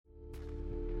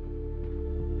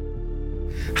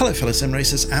Hello fellow sim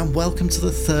racers and welcome to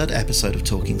the third episode of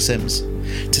Talking Sims.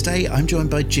 Today I'm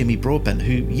joined by Jimmy Broadbent,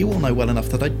 who you all know well enough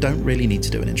that I don't really need to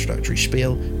do an introductory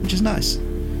spiel, which is nice.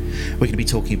 We're going to be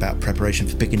talking about preparation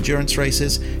for big endurance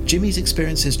races, Jimmy's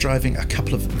experiences driving a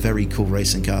couple of very cool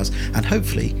racing cars, and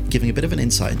hopefully giving a bit of an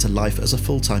insight into life as a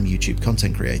full-time YouTube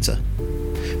content creator.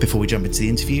 Before we jump into the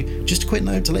interview, just a quick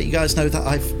note to let you guys know that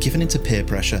I've given into peer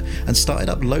pressure and started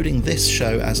uploading this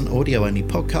show as an audio-only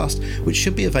podcast, which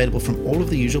should be available from all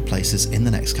of the usual places in the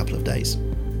next couple of days.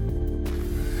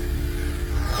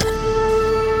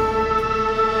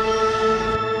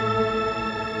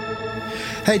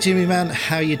 Hey Jimmy man,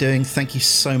 how are you doing? Thank you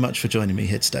so much for joining me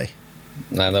here today.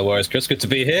 No worries, Chris. Good to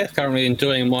be here. Currently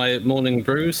enjoying my morning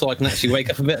brew so I can actually wake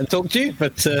up a bit and talk to you.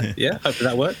 But yeah, hopefully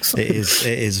that works. It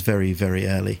is very, very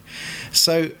early.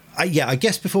 So I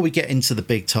guess before we get into the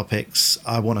big topics,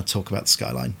 I want to talk about the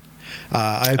Skyline.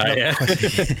 I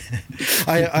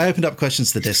opened up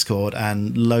questions to the Discord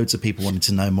and loads of people wanted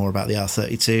to know more about the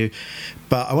R32.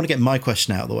 But I want to get my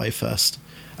question out of the way first.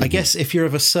 I guess if you're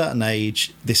of a certain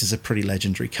age, this is a pretty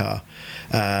legendary car.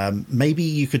 Maybe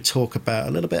you could talk a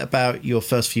little bit about your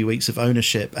first few weeks of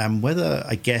ownership and whether,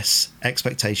 I guess,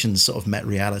 expectations sort of met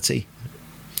reality.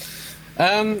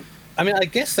 I mean, I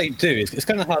guess they do. It's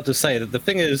kind of hard to say. The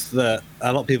thing is that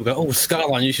a lot of people go, "Oh,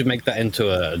 Skyline, you should make that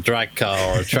into a drag car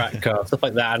or a track car, stuff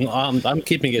like that." And I'm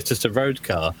keeping it just a road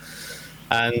car.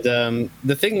 And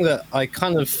the thing that I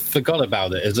kind of forgot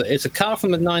about it is that it's a car from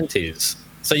the 90s.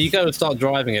 So you go and start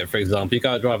driving it, for example. You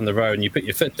go driving the road and you put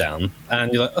your foot down,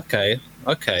 and you're like, okay.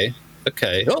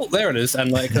 Oh, there it is,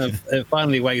 and like kind of it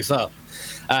finally wakes up.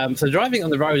 So driving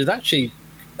on the road is actually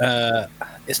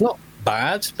it's not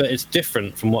bad, but it's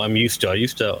different from what I'm used to. I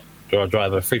used to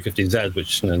drive a 350Z,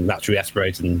 which naturally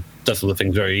aspirates and does all the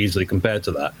things very easily compared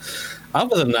to that.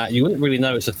 Other than that, you wouldn't really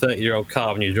know it's a 30-year-old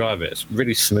car when you drive it. It's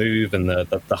really smooth, and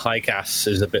the high gas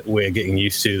is a bit weird getting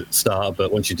used to at the start,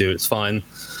 but once you do, it's fine.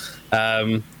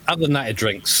 Other than that, it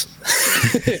drinks.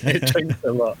 It drinks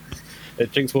a lot.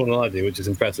 It drinks more than I do, which is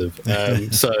impressive.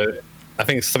 So I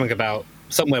think it's something about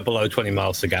somewhere below 20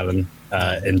 miles per gallon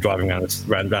in driving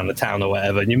around the town or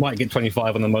whatever. And you might get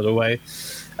 25 on the motorway.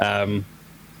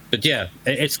 But yeah,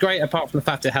 it's great apart from the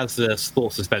fact it has the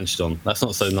sport suspension on. That's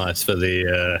not so nice for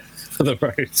the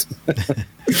roads.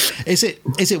 Is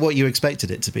it what you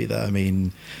expected it to be, though? I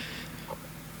mean,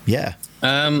 yeah.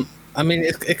 I mean,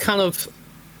 it kind of...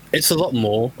 It's a lot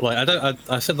more. Like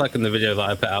I said, like in the video that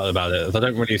I put out about it, I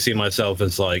don't really see myself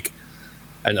as like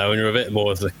an owner of it,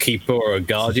 more as a keeper or a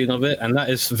guardian of it, and that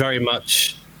is very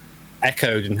much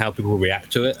echoed in how people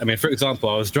react to it. I mean, for example,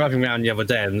 I was driving around the other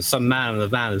day, and some man in the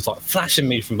van is like flashing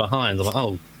me from behind. I'm like,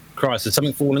 oh Christ, is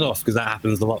something falling off? Because that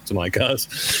happens a lot to my cars.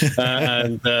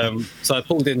 So I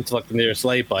pulled into like the nearest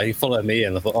lay-by. He followed me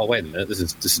in. I thought, oh wait a minute, this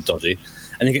is dodgy.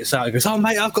 And he gets out and goes, oh,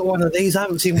 mate, I've got one of these. I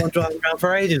haven't seen one driving around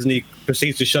for ages. And he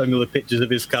proceeds to show me all the pictures of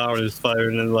his car on his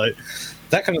phone. And, like,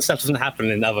 that kind of stuff doesn't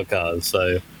happen in other cars.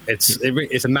 So it's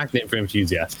a magnet for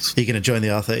enthusiasts. Are you going to join the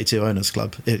R32 Owners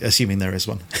Club, assuming there is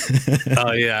one?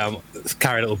 Oh, yeah.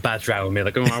 Carry a little badge around with me.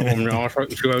 Like,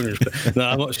 R32 Owners Club. No,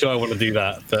 I'm not sure I want to do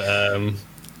that.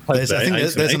 But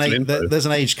there's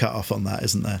an age cut-off on that,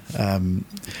 isn't there?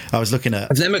 I was looking at...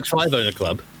 There's an MX-5 Owner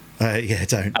Club. Yeah,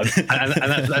 don't.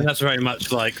 and that's very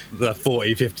much like the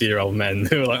 40, 50-year-old men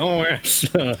who are like, oh, yes,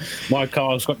 my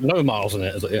car's got no miles in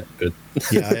it. I was like, yeah, good.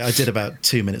 Yeah, I did about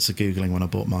 2 minutes of Googling when I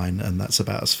bought mine, and that's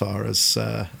about as far as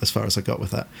I got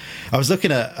with that. I was looking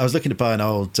to buy an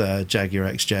old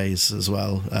Jaguar XJs as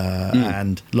well,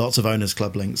 and lots of Owners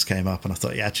Club links came up, and I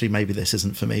thought, yeah, actually, maybe this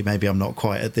isn't for me. Maybe I'm not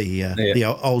quite at the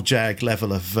old Jag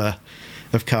level of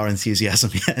car enthusiasm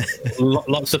yet.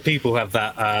 Lots of people have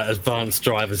that advanced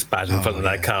driver's badge in front of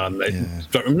their car, and they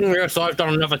go, yes, I've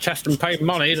done another test and paid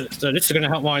money. This is going to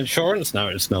help my insurance. No,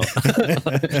 it's not.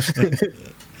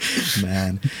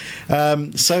 Man.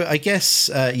 So I guess,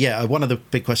 one of the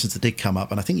big questions that did come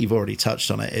up, and I think you've already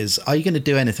touched on it, is are you going to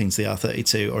do anything to the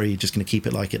R32, or are you just going to keep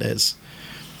it like it is?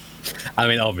 I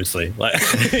mean, obviously, like,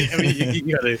 I mean,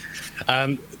 you got to.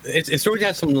 It's already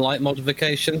had some light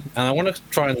modification, and I want to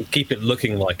try and keep it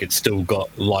looking like it's still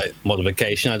got light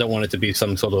modification. I don't want it to be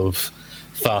some sort of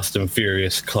Fast and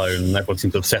Furious clone. Everyone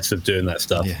seems obsessed with doing that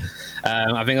stuff. Yeah.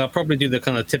 I think I'll probably do the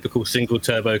kind of typical single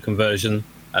turbo conversion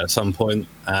at some point,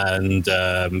 and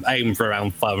aim for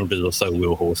around 500 or so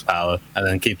wheel horsepower, and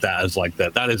then keep that as like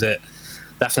that is it.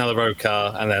 That's another road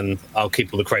car, and then I'll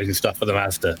keep all the crazy stuff for the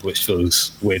Mazda, which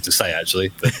feels weird to say,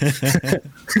 actually.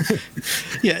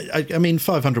 Yeah, I mean,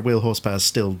 500 wheel horsepower is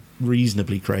still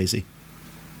reasonably crazy.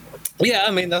 Yeah,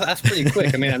 I mean that's pretty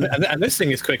quick. I mean, and this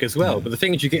thing is quick as well. But the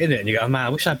thing is, you get in it and you go, "Oh man, I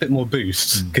wish I had a bit more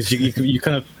boost," because you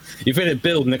kind of you feel it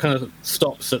build and it kind of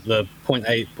stops at the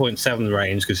 0.8, 0.7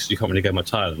 range because you can't really go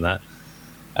much higher than that.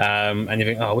 And you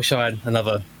think, "Oh, I wish I had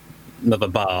another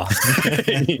bar."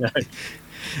 You know?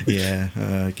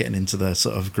 Yeah, getting into the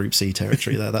sort of Group C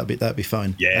territory there, that'd be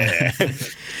fine. Yeah.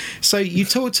 So you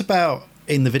talked about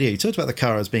in the video, you talked about the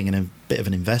car as being a bit of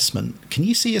an investment. Can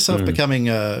you see yourself becoming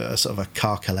a sort of a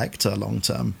car collector long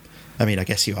term? I mean, I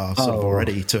guess you are sort of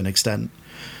already to an extent.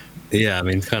 Yeah, I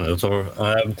mean, kind of.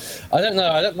 I don't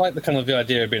know. I don't like the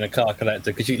idea of being a car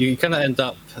collector because you kind of end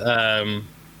up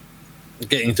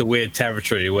getting into weird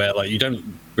territory where like you don't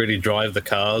really drive the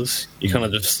cars. You kind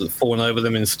of just fawn over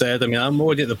them instead. I mean, I'm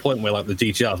already at the point where like the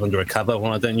GTR is under a cover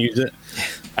when I don't use it,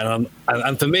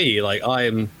 and for me, like I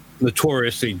am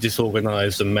notoriously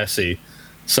disorganized and messy,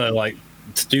 so like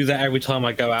to do that every time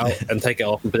I go out and take it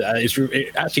off,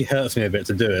 it actually hurts me a bit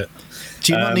to do it.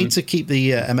 Do you not need to keep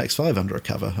the MX-5 under a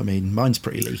cover? I mean, mine's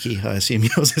pretty leaky. I assume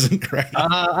yours isn't great.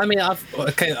 I mean, I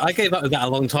gave up with that a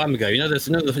long time ago. You know,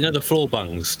 the floor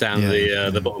bungs down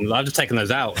the bottom. I've just taken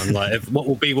those out, and like, what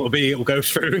will be, it will go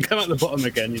through and come out the bottom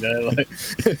again. You know, like.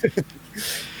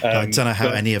 I don't know how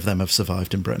any of them have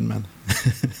survived in Britain, man.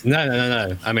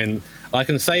 No. I mean, I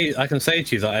can say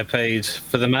to you that I paid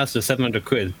for the Mazda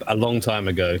 £700 a long time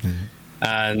ago,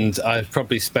 and I've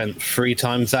probably spent 3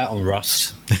 times that on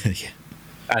rust. Yeah.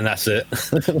 And that's it.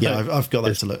 Yeah, I've got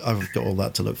that to look. I've got all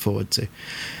that to look forward to.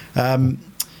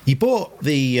 You bought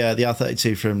the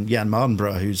R32 from Jan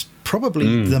Mardenborough, who's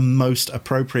probably the most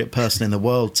appropriate person in the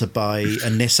world to buy a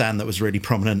Nissan that was really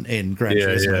prominent in Gran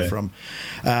Turismo from.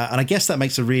 And I guess that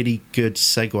makes a really good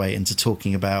segue into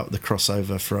talking about the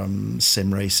crossover from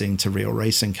sim racing to real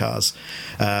racing cars.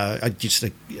 I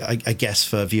guess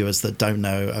for viewers that don't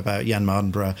know about Jan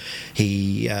Mardenborough,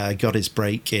 he got his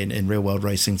break in real world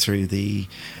racing through the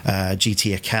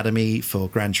GT Academy for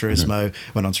Gran Turismo,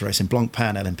 went on to race in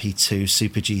Blancpain, LMP2,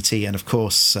 Super GT, and of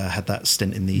course had that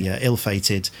stint in the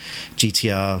ill-fated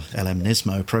GTR LM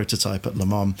Nismo prototype at Le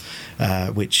Mans,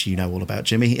 which you know all about,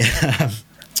 Jimmy.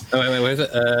 Wait, where is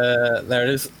it? There it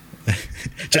is.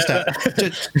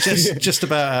 just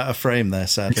about out of frame there,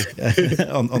 sadly,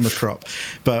 on the crop.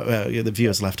 But the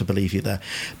viewers will have to believe you there.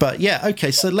 But yeah, okay.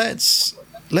 So let's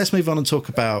move on and talk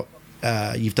about.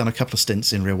 You've done a couple of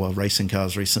stints in real-world racing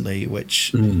cars recently,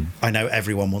 which I know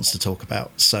everyone wants to talk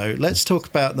about. So let's talk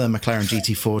about the McLaren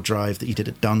GT4 drive that you did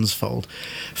at Dunsfold.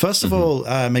 First of all,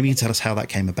 maybe you can tell us how that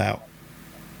came about.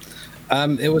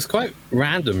 It was quite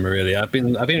random, really. I've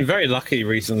been very lucky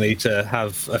recently to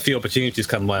have a few opportunities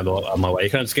come my way. You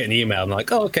kind of just get an email and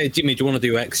like, oh, okay, Jimmy, do you want to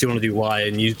do X? Do you want to do Y?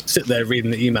 And you sit there reading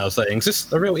the email saying, is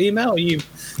this a real email or you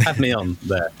have me on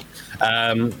there?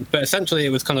 But essentially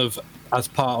it was kind of as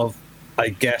part of, I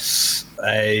guess,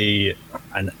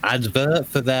 an advert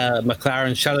for their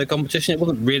McLaren Shadow competition. It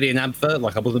wasn't really an advert,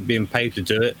 like I wasn't being paid to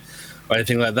do it or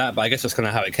anything like that, but I guess that's kind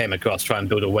of how it came across, try and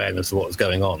build awareness of what was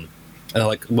going on. And they're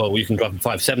like, well, you can drive a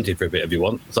 570 for a bit if you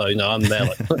want. So, you know, I'm there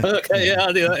like, okay, yeah,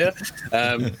 I'll do that,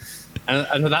 yeah.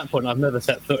 And at that point, I've never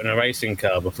set foot in a racing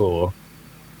car before.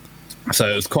 So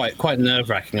it was quite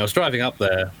nerve-wracking. I was driving up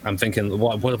there, I'm thinking,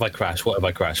 what if I crash? What if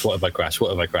I crash? What if I crash?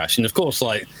 What if I crash? And of course,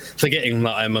 like, forgetting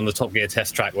that I'm on the Top Gear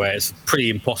test track where it's pretty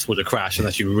impossible to crash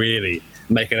unless you really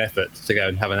make an effort to go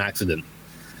and have an accident.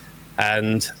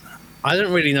 And I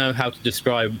don't really know how to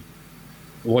describe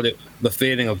the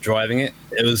feeling of driving it.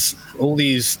 It was all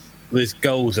these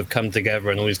goals have come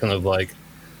together and all these kind of like,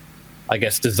 I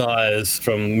guess, desires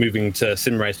from moving to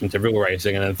sim racing to real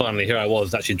racing, and then finally here I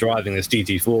was actually driving this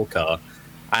GT4 car,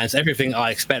 and it's everything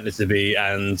I expected it to be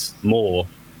and more.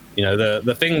 You know,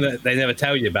 the thing that they never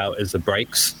tell you about is the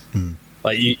brakes.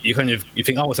 Like you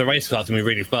think, oh, it's a race car, it's gonna be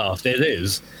really fast. It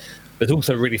is, but it's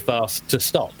also really fast to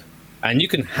stop, and you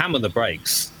can hammer the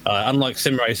brakes. Unlike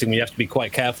sim racing, you have to be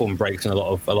quite careful on brakes in a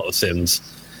lot of sims.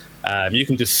 You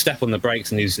can just step on the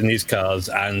brakes in these cars,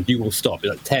 and you will stop. It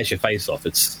like tears your face off.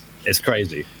 It's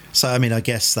crazy. So, I mean, I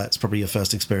guess that's probably your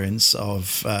first experience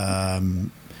of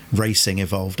racing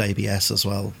evolved ABS as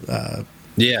well.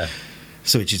 Yeah.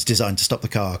 So, which is designed to stop the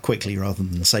car quickly rather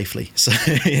than safely. So,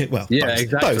 well, yeah,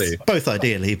 exactly. Both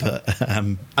ideally, but I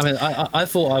mean, I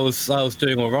thought I was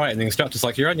doing all right, and the instructor's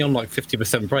like, "You're only on like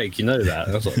 50% brake, you know that?"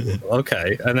 And I was like,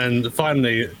 "Okay." And then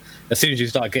finally, as soon as you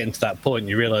start getting to that point,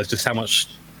 you realise just how much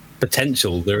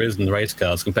potential there is in the race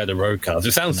cars compared to road cars.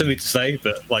 It sounds silly to say,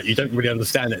 but like you don't really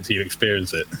understand it until you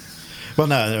experience it. Well,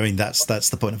 no, I mean that's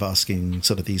the point of asking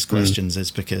sort of these questions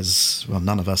is because, well,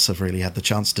 none of us have really had the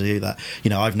chance to do that. You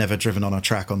know, I've never driven on a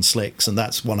track on slicks, and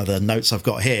that's one of the notes I've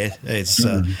got here is,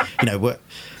 you know,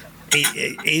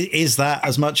 Is that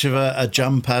as much of a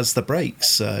jump as the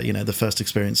brakes? The first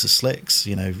experience of slicks,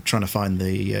 trying to find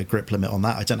the grip limit on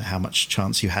that. I don't know how much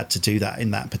chance you had to do that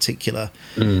in that particular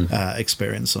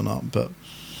experience or not, but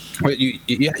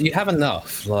you have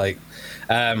enough. Like,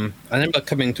 I remember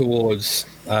coming towards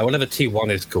whatever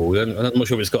T1 is called. I'm not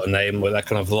sure if it's got a name, but that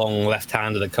kind of long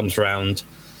left-hander that comes around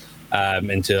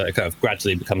into it kind of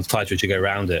gradually becomes tighter as you go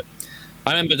around it.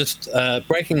 I remember just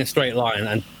braking a straight line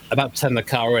and about to turn the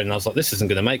car in, I was like, this isn't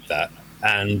going to make that.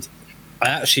 And I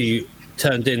actually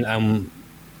turned in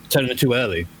too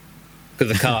early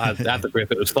because the car had the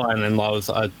grip, it was fine. And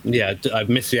I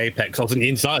missed the apex. I was on the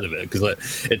inside of it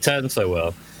because it turned so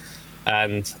well.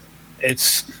 And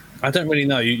I don't really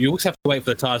know. You always have to wait for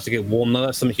the tyres to get warm, though.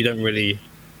 That's something you don't really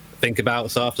think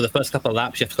about. So after the first couple of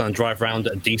laps, you have to kind of drive around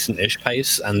at a decent-ish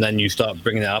pace, and then you start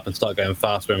bringing it up and start going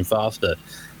faster and faster.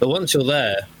 But once you're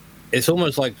there, it's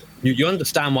almost like you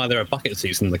understand why there are bucket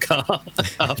seats in the car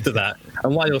after that,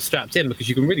 and why you're strapped in, because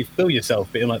you can really feel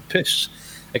yourself being like pushed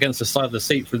against the side of the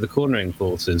seat through the cornering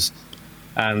forces.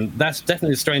 And that's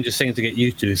definitely the strangest thing to get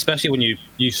used to, especially when you're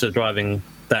used to driving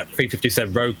that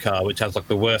 357 road car, which has like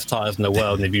the worst tires in the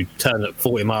world, and if you turn at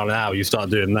 40 mile an hour, you start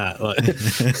doing that.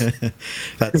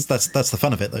 That's the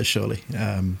fun of it, though. Surely,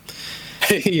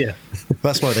 yeah.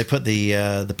 That's why they put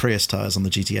the Prius tires on the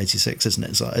GT86, isn't it?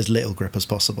 It's like as little grip as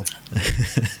possible.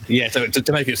 Yeah, so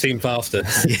to make it seem faster.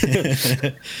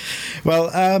 Yeah.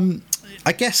 Well,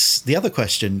 I guess the other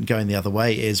question going the other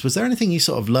way is: was there anything you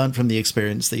sort of learned from the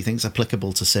experience that you think is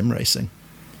applicable to sim racing?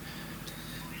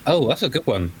 Oh, that's a good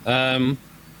one.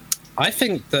 I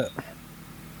think that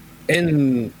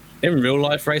in real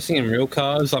life racing, in real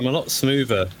cars, I'm a lot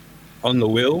smoother on the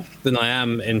wheel than I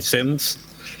am in sims.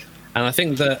 And I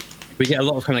think that we get a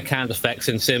lot of kind of canned effects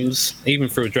in sims, even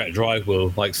through a direct drive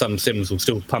wheel. Like some sims will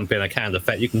still pump in a canned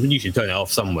effect. You can usually turn it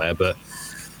off somewhere, but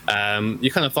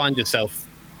you kind of find yourself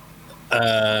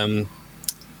putting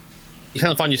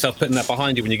that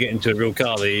behind you when you get into a real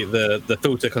car. The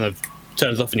filter kind of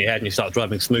turns off in your head and you start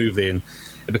driving smoothly, and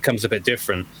it becomes a bit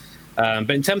different.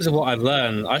 But in terms of what I've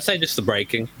learned, I'd say just the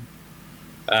braking.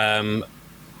 A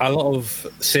lot of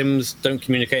sims don't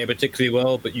communicate particularly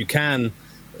well, but you can,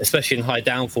 especially in high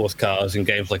downforce cars in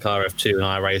games like RF2 and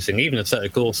iRacing, even Assetto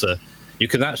Corsa, you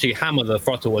can actually hammer the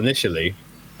throttle initially,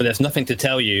 but there's nothing to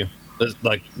tell you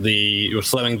that you're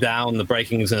slowing down, the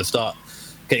braking is going to start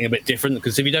getting a bit different.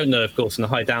 Because if you don't know, of course, in a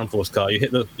high downforce car, you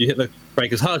hit the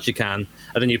brake as hard as you can,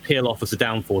 and then you peel off as the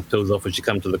downforce peels off as you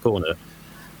come to the corner.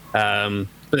 But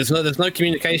there's no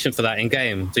communication for that in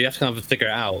game, so you have to kind of figure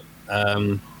it out.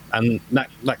 And that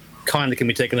kind of can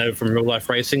be taken over from real life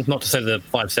racing. Not to say the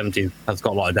 570 has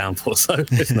got a lot of downforce, so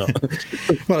it's not.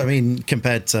 Well, I mean,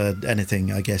 compared to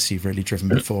anything I guess you've really driven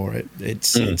before,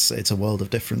 it's a world of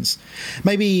difference.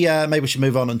 Maybe we should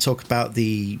move on and talk about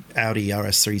the Audi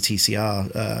RS3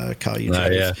 TCR car you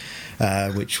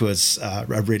drove, which was a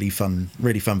really fun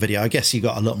video. I guess you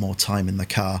got a lot more time in the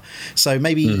car, so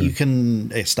maybe you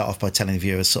can start off by telling the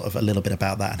viewers sort of a little bit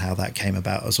about that and how that came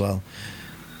about as well.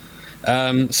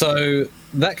 So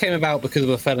that came about because of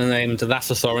a fellow named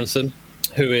Lasse Sorensen,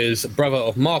 who is brother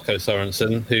of Marco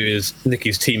Sorensen, who is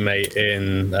Nicky's teammate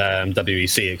in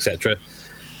WEC, etc.,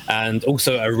 and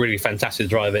also a really fantastic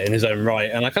driver in his own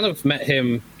right. And I kind of met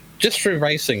him just through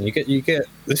racing. You get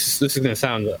this is going to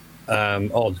sound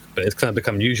odd, but it's kind of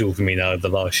become usual for me now over the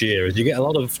last year. Is you get a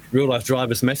lot of real life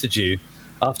drivers message you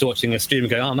after watching a stream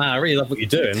and go, "Oh man, I really love what you're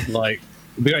doing." Like,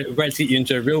 it'd be great to get you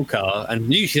into a real car,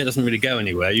 and usually that doesn't really go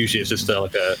anywhere. Usually it's just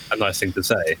like a nice thing to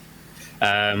say.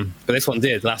 But this one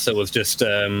did. Lasse was just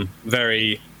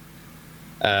very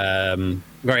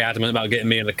adamant about getting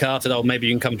me in the car. Said, "Oh, maybe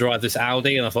you can come drive this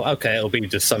Audi." And I thought, okay, it'll be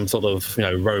just some sort of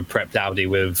road prepped Audi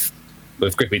with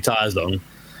grippy tires on.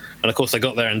 And of course, I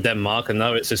got there in Denmark, and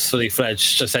now it's this fully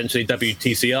fledged, essentially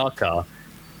WTCR car.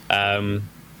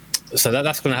 So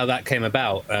that's kind of how that came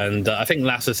about. And I think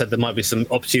Lasse said there might be some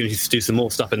opportunities to do some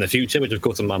more stuff in the future, which of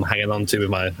course I'm hanging on to with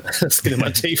my skin in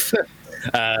my teeth.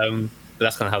 But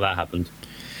that's kind of how that happened.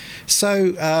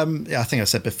 So I think I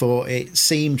said before, it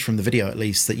seemed from the video at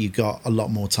least that you got a lot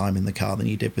more time in the car than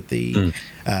you did with the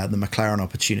McLaren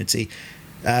opportunity.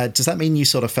 Does that mean you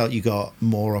sort of felt you got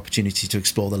more opportunity to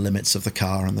explore the limits of the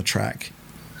car and the track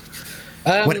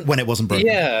when it wasn't broken?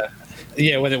 Yeah,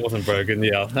 when it wasn't broken,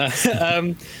 yeah.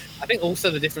 I think also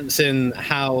the difference in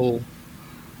how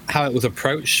it was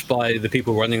approached by the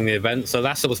people running the event. So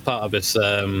Lasse was part of this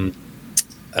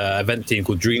event team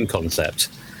called Dream Concept,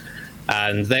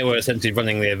 and they were essentially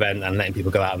running the event and letting people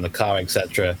go out in the car,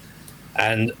 etc.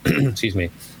 and excuse me.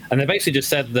 And they basically just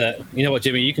said that, you know what,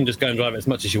 Jimmy, you can just go and drive it as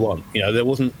much as you want. You know, there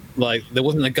wasn't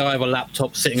a guy with a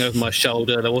laptop sitting over my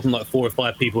shoulder. There wasn't like 4 or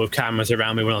 5 people with cameras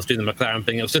around me when I was doing the McLaren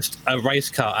thing. It was just a race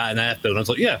car at an airfield. And I was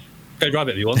like, yeah, go drive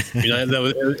it if you want. You know,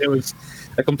 it was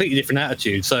a completely different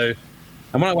attitude. So,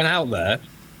 and when I went out there,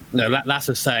 you know, Lass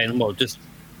was saying, well, just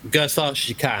go as fast as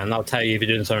you can. And I'll tell you if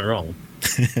you're doing something wrong.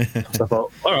 So I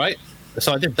thought, all right.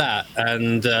 So I did that,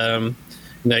 and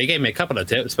you know, he gave me a couple of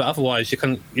tips, but otherwise you're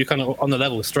kind of on the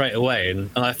level straight away. And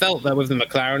I felt that with the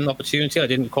McLaren opportunity,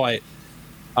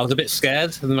 I was a bit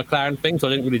scared of the McLaren thing, so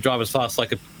I didn't really drive as fast as I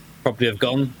could probably have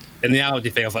gone. In the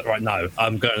Audi thing, I was like, right, no,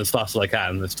 I'm going as fast as I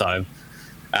can this time.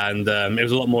 And it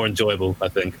was a lot more enjoyable, I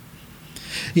think.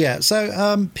 Yeah,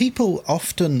 so people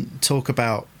often talk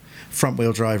about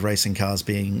front-wheel drive racing cars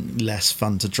being less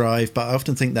fun to drive, but I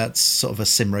often think that's sort of a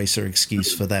sim racer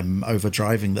excuse for them over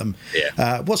driving them.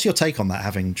 Yeah. What's your take on that,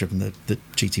 having driven the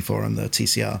GT4 and the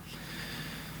TCR?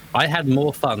 I had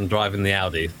more fun driving the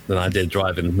Audi than I did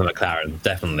driving the McLaren,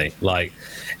 definitely. Like,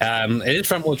 it is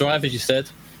front-wheel drive, as you said,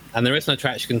 and there is no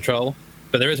traction control,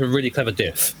 but there is a really clever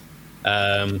diff,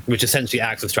 which essentially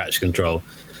acts as traction control.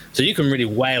 So you can really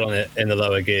wail on it in the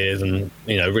lower gears and,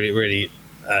 you know, really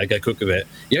go quick with it.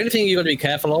 The only thing you've got to be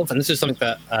careful of, and this is something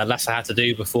that Lasse had to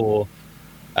do before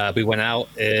we went out,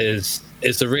 is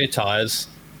the rear tyres.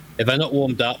 If they're not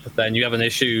warmed up, then you have an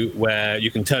issue where you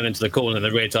can turn into the corner and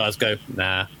the rear tyres go,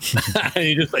 nah, and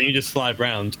you just slide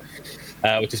round,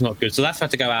 which is not good. So Lasse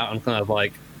had to go out and kind of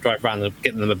like drive around and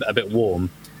get them a bit warm.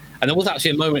 And there was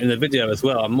actually a moment in the video as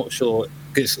well. I'm not sure,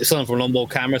 it's on from an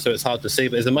onboard camera, so it's hard to see.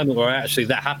 But there's a moment where actually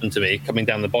that happened to me coming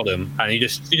down the bottom, and you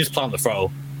just plant the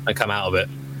throttle and come out of it.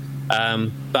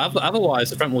 But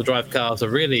otherwise, the front-wheel drive cars are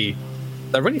really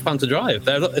fun to drive.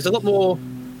 It's a lot more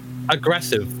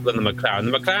aggressive than the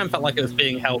McLaren. The McLaren felt like it was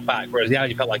being held back, whereas the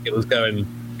Audi felt like it was going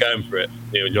for it.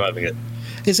 You know, driving it.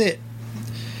 Is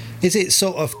it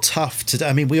sort of tough to?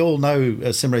 I mean, we all know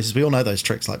as sim racers, we all know those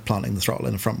tricks like planting the throttle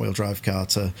in a front-wheel drive car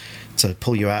to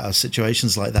pull you out of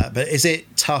situations like that. But is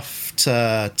it tough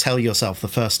to tell yourself the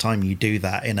first time you do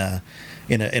that in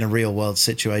a real-world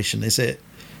situation? Is it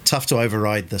tough to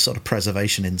override the sort of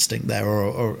preservation instinct there,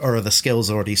 or are the skills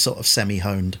already sort of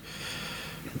semi-honed?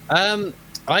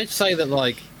 I'd say that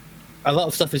like a lot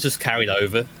of stuff is just carried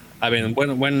over. I mean,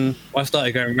 when I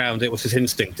started going around, it was his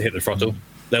instinct to hit the throttle.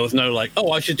 There was no like,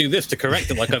 oh, I should do this to correct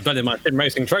it, like I've done in my sim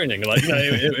racing training. Like, no,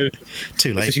 it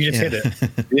too late. You just hit it.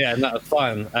 Yeah, and that was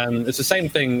fine. And it's the same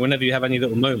thing whenever you have any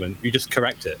little moment, you just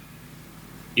correct it.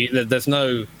 There's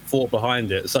no thought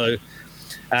behind it. So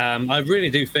I really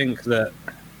do think that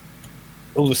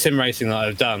all the sim racing that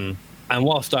I've done, and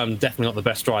whilst I'm definitely not the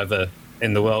best driver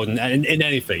in the world, and in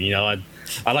anything, you know,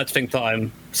 I like to think that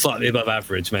I'm slightly above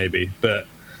average, maybe, but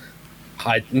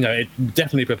it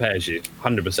definitely prepares you,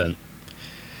 100%.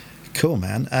 Cool,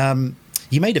 man.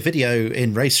 You made a video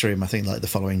in Race Room, I think, like the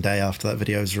following day after that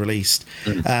video was released.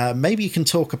 Maybe you can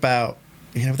talk about,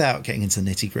 you know, without getting into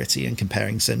nitty gritty and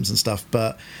comparing sims and stuff,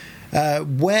 but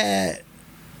where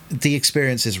the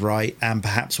experience is right and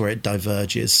perhaps where it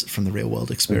diverges from the real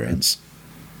world experience.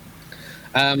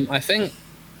 I think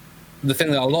the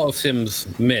thing that a lot of sims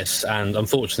miss, and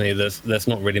unfortunately there's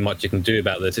not really much you can do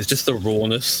about this, is just the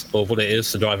rawness of what it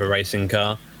is to drive a racing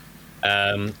car.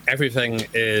 Everything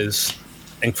is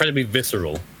incredibly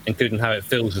visceral, including how it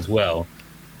feels as well.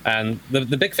 And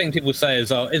the big thing people say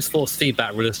is, oh, is force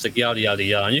feedback realistic, yada, yada,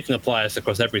 yada, and you can apply this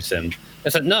across every sim.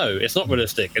 It's like, no, it's not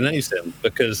realistic in any sim,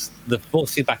 because the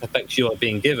force feedback effects you are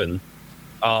being given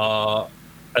are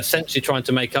essentially trying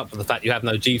to make up for the fact you have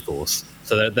no G-force.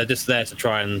 So they're just there to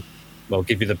try and, well,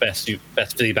 give you the best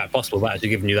feedback possible, but actually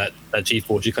giving you that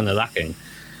G-force you're kind of lacking.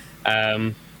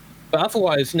 But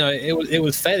otherwise, you know, it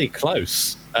was fairly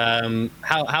close.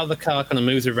 How the car kind of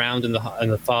moves around in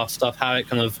the fast stuff, how it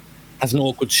kind of has an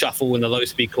awkward shuffle in the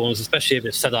low-speed corners, especially if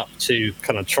it's set up to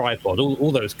kind of tripod.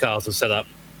 All those cars are set up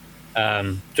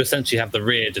to essentially have the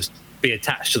rear just be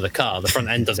attached to the car. The front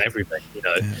end does everything, you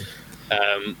know.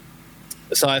 Yeah.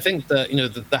 So I think that, you know,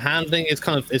 the handling is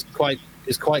quite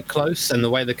close, and the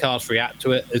way the cars react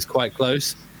to it is quite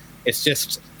close. It's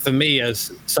just, for me,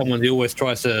 as someone who always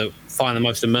tries to find the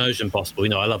most immersion possible, you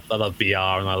know, I love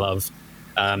VR, and I love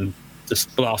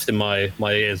just blasting my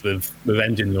ears with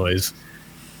engine noise.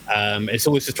 It's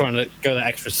always just trying to go that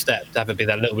extra step to have it be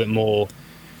that little bit more,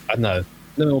 I don't know, a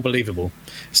little more believable.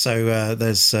 So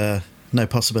there's no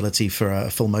possibility for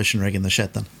a full motion rig in the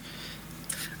shed then?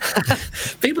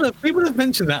 People have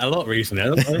mentioned that a lot recently.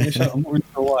 I'm not really sure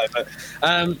why, but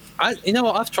you know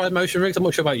what? I've tried motion rigs. I'm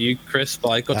not sure about you, Chris, but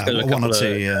I got to go to a couple one or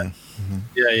two, yeah. Mm-hmm.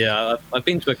 Yeah. I've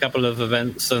been to a couple of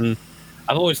events, and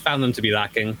I've always found them to be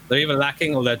lacking. They're either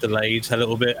lacking or they're delayed a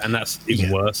little bit, and that's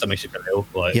even worse. That makes you feel ill.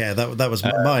 Like, yeah, that was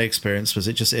my experience. Was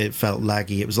it felt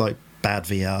laggy? It was like bad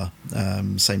VR.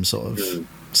 Same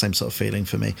sort of feeling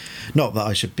for me. Not that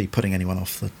I should be putting anyone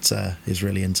off that is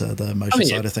really into the motion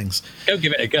side of things. Go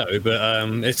give it a go, but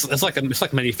it's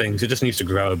like many things. It just needs to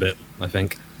grow a bit, I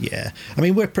think. Yeah, I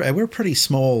mean we're a pretty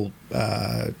small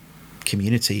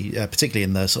community, particularly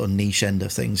in the sort of niche end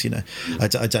of things. I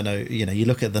don't know. You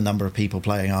look at the number of people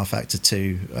playing R Factor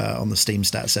 2 on the Steam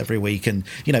stats every week, and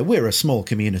we're a small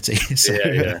community, so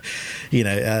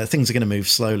things are going to move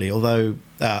slowly. Although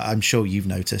I'm sure you've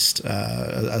noticed,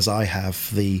 as I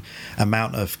have, the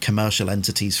amount of commercial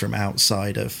entities from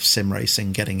outside of sim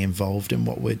racing getting involved in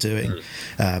what we're doing.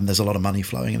 There's a lot of money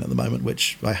flowing in at the moment,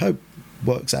 which I hope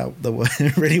works out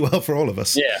really well for all of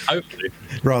us. Yeah, hopefully.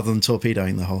 Rather than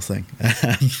torpedoing the whole thing.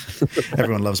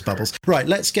 Everyone loves bubbles. Right,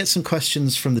 let's get some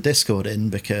questions from the Discord in,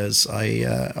 because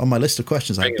on my list of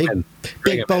questions, I have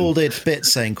big bolded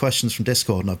bits saying questions from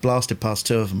Discord, and I've blasted past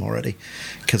 2 of them already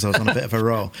because I was on a bit of a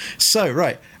roll. So,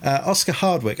 right, Oscar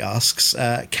Hardwick asks,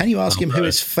 can you ask him who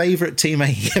his favourite teammate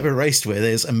he ever raced with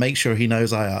is, and make sure he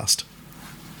knows I asked?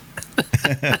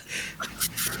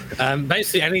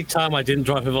 Basically, any time I didn't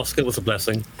drive with Oscar was a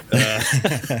blessing.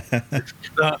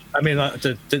 I mean,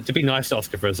 to be nice to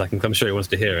Oscar for a second, I'm sure he wants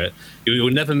to hear it. You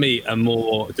will never meet a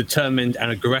more determined and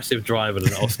aggressive driver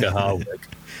than Oscar Hardwick.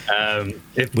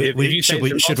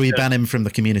 Should we ban him from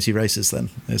the community races then?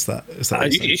 Is that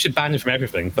you should ban him from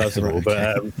everything, first of all.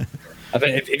 But I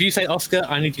think if you say, Oscar,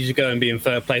 I need you to go and be in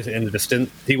third place at the end of the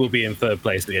stint, he will be in third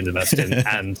place at the end of that stint,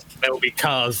 and there will be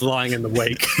cars lying in the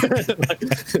wake.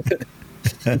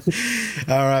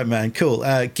 All right, man, cool.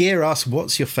 Gear asks,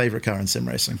 what's your favourite car in sim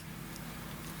racing?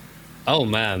 Oh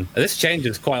man, this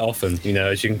changes quite often,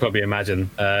 as you can probably imagine.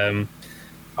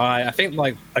 I think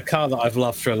like a car that I've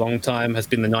loved for a long time has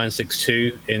been the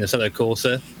 962 in Assetto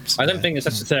Corsa. I don't think it's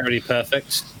necessarily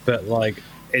perfect, but like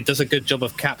it does a good job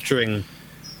of capturing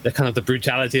the kind of the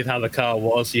brutality of how the car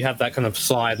was. You have that kind of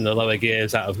slide in the lower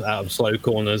gears out of slow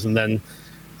corners, and then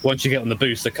once you get on the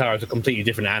boost, the car is a completely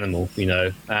different animal,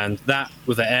 and that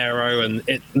with the aero and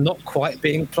it not quite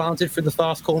being planted through the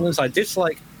fast corners. I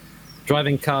dislike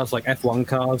driving cars like F1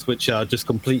 cars, which are just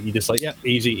completely just like,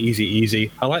 easy, easy,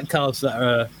 easy. I like cars that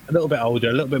are a little bit older,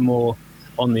 a little bit more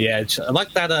on the edge. I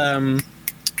like that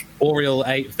Oriole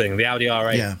 8 thing, the Audi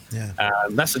R8. Yeah.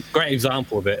 That's a great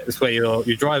example of it. It's where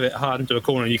you drive it hard into a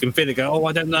corner and you can feel it go,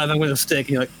 I don't know if I'm going to stick.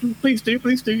 And you're like, please do,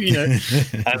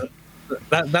 and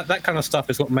that kind of stuff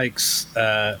is what makes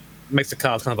the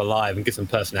cars kind of alive and gives them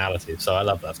personality. So I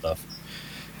love that stuff.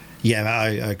 Yeah, I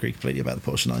agree completely about the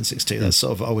Porsche 962. That's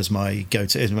sort of always my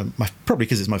go-to. Probably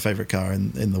because it's my favourite car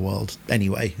in the world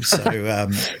anyway.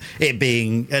 So it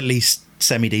being at least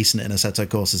semi-decent in Assetto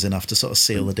Corsa is enough to sort of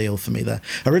seal the deal for me there.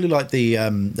 I really like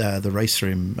the race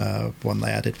room one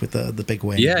they added with the big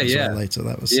wing. Well later.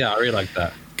 That was I really like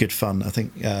that. Good fun. I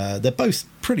think they're both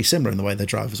pretty similar in the way they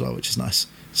drive as well, which is nice.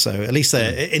 So at least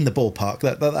they're in the ballpark.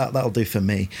 That'll do for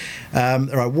me. All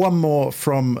right, one more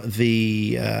from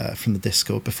the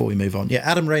Discord before we move on. Yeah,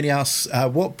 Adam Rainey asks,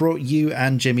 what brought you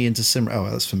and Jimmy into sim? Oh,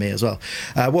 that's for me as well.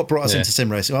 What brought us into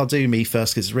sim racing? Well, I'll do me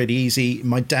first because it's really easy.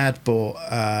 My dad bought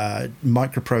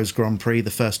Microprose Grand Prix, the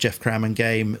first Jeff Crammond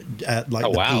game, at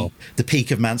the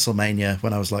peak of Manselmania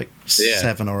when I was like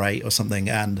 7 or 8 or something,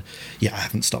 and I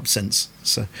haven't stopped since.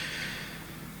 So.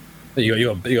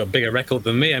 You got a bigger record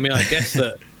than me. I mean, I guess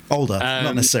that older,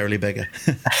 not necessarily bigger.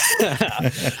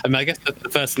 I mean, I guess the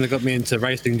first thing that got me into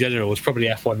racing in general was probably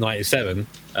F1 97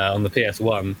 on the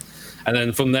PS1, and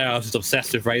then from there I was just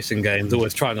obsessed with racing games,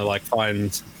 always trying to like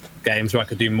find games where I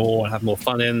could do more and have more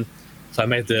fun in. So I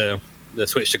made the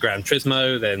switch to Gran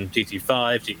Turismo, then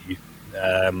GT5,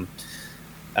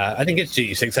 I think it's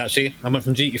GT6 actually. I went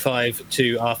from GT5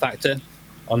 to R Factor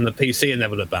on the PC and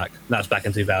never looked back. That's back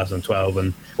in 2012.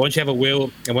 And once you have a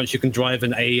wheel and once you can drive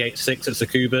an AE86 at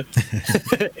Tsukuba,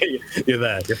 you're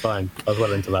there. You're fine. I was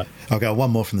well into that. I'll go one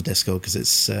more from the Discord because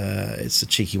it's a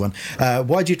cheeky one.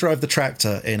 Why do you drive the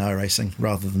tractor in iRacing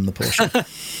rather than the Porsche?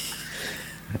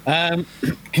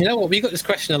 You know what? We got this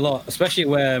question a lot, especially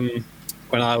when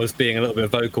I was being a little bit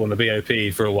vocal on the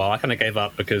BOP for a while. I kind of gave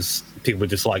up because people would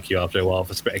dislike you after a while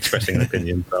for expressing an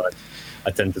opinion. So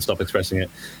I tend to stop expressing it.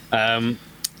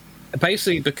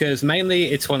 Basically because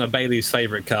mainly it's one of Bailey's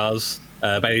favourite cars.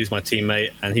 Bailey's my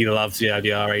teammate and he loves the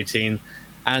Audi R18.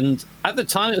 And at the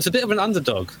time, it was a bit of an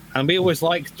underdog. And we always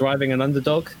like driving an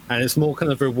underdog. And it's more kind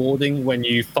of rewarding when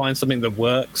you find something that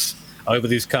works over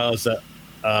these cars that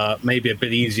are maybe a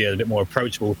bit easier, a bit more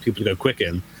approachable for people to go quick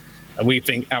in. And we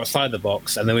think outside the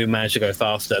box and then we manage to go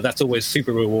faster. That's always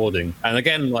super rewarding. And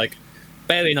again, like,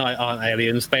 Bailey and I aren't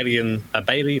aliens. Bailey is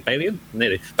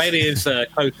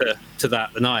closer to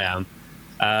that than I am.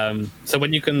 So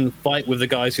when you can fight with the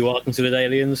guys who are considered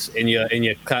aliens in your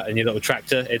little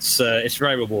tractor, it's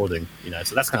very rewarding.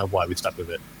 So that's kind of why we stuck with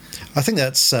it. I think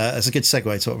that's a good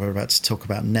segue to what we're about to talk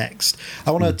about next.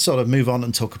 I want to sort of move on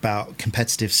and talk about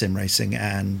competitive sim racing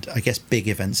and I guess big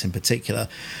events in particular.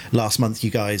 Last month,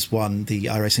 you guys won the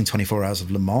iRacing 24 Hours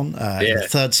of Le Mans in the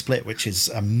third split, which is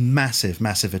a massive,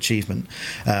 massive achievement.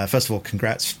 First of all,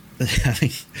 congrats.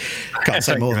 Can't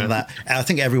say more than that. I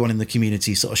think everyone in the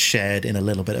community sort of shared in a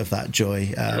little bit of that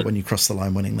joy when you crossed the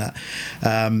line winning that.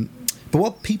 But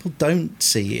what people don't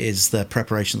see is the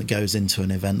preparation that goes into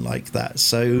an event like that.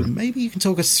 So maybe you can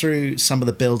talk us through some of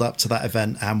the build up to that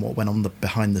event and what went on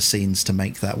behind the scenes to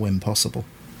make that win possible.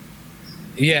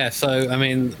 Yeah, so I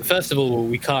mean, first of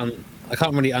all, I can't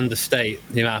really understate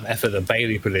the amount of effort that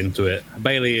Bailey put into it.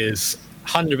 Bailey is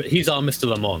he's our Mr.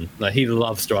 Le Mans. Like, he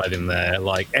loves driving there.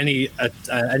 Like any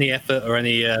effort or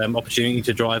any opportunity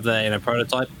to drive there in a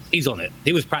prototype, he's on it.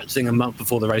 He was practicing a month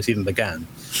before the race even began.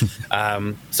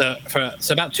 So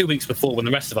about 2 weeks before, when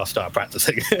the rest of us started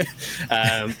practicing,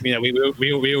 we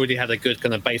already had a good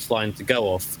kind of baseline to go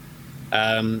off.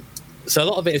 So a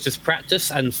lot of it is just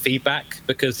practice and feedback,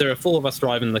 because there are 4 of us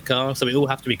driving the car, so we all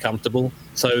have to be comfortable.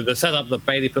 So the setup that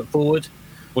Bailey put forward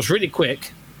was really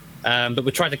quick. But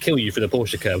we tried to kill you for the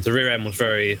Porsche curve. The rear end was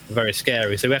very, very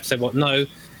scary. So we have to say, no,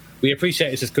 we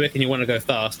appreciate it's just quick and you want to go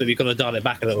fast, but we've got to dial it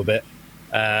back a little bit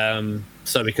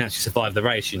so we can actually survive the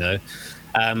race,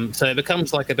 So it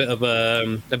becomes like a bit of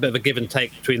a give and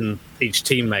take between each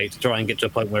teammate to try and get to a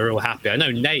point where we're all happy. I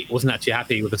know Nate wasn't actually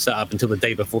happy with the setup until the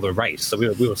day before the race, so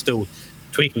we were still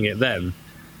tweaking it then.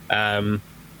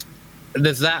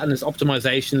 There's that, and there's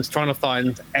optimizations, trying to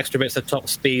find extra bits of top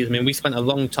speed. I mean, we spent a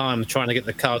long time trying to get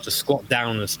the car to squat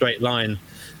down in a straight line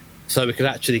so we could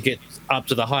actually get up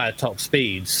to the higher top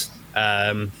speeds.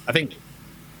 I think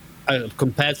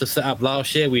compared to the setup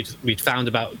last year, we'd found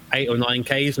about 8 or 9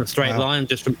 Ks in a straight line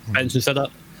just from suspension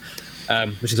setup,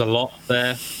 which is a lot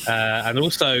there. And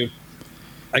also,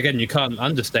 again, you can't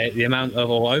understate the amount of,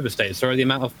 or overstate, sorry, the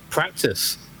amount of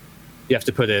practice you have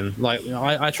to put in. Like,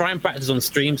 I try and practice on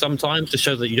stream sometimes to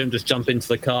show that you don't just jump into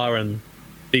the car and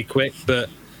be quick, but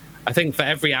I think for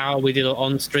every hour we did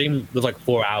on stream, there's like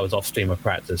 4 hours off stream of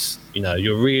practice.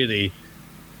 You're really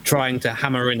trying to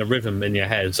hammer in a rhythm in your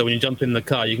head, so when you jump in the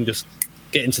car you can just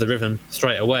get into the rhythm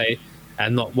straight away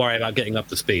and not worry about getting up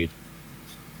to speed.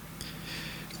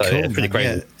 So, cool, yeah, pretty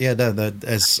crazy.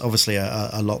 There's obviously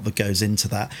a lot that goes into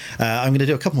that. I'm going to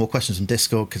do a couple more questions from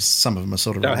Discord because some of them are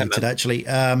sort of related, actually.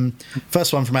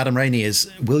 First one from Adam Rainey is,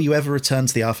 will you ever return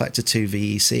to the rFactor 2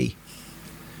 VEC?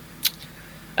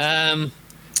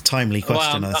 Timely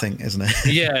question, I think, isn't it?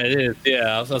 Yeah, it is.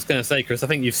 Yeah, I was going to say, Chris, I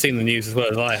think you've seen the news as well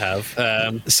as I have.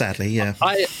 Sadly, yeah.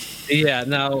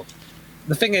 Now,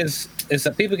 the thing is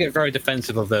that people get very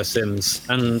defensive of their sims,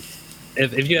 and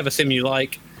if you have a sim you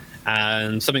like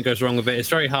and something goes wrong with it, it's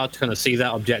very hard to kind of see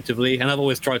that objectively, and I've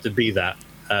always tried to be that,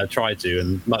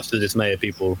 and much to the dismay of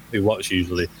people who watch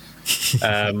usually.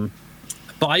 But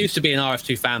I used to be an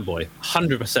RF2 fanboy,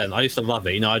 100%. I used to love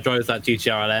it. I drove that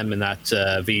GTR-LM in that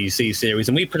VEC series,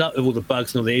 and we put up with all the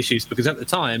bugs and all the issues because at the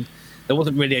time, there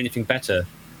wasn't really anything better.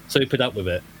 So we put up with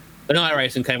it. Then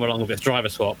iRacing came along with its driver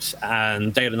swaps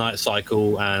and day-to-night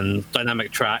cycle and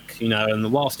dynamic track,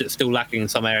 and whilst it's still lacking in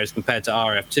some areas compared to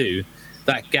RF2,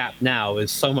 that gap now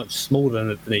is so much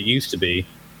smaller than it used to be.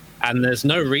 And there's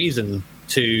no reason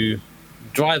to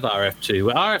drive RF2.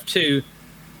 Well, RF2...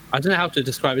 I don't know how to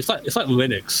describe it. It's like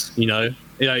Linux,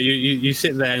 you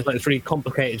sit there and it's like this really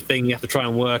complicated thing you have to try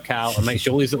and work out and make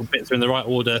sure all these little bits are in the right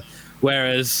order.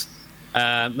 Whereas,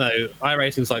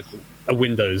 iRacing's like a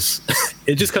Windows.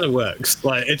 It just kind of works,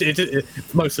 like it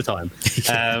most of the time.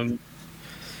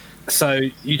 So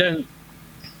you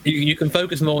can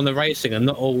focus more on the racing and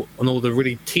not on all the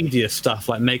really tedious stuff,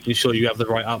 like making sure you have the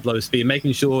right upload speed,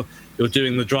 making sure you're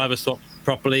doing the driver swap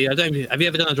properly. Have you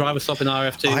ever done a driver swap in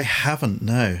RF2? I haven't.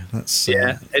 No, that's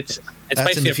it's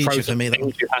basically a process of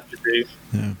things you have to do.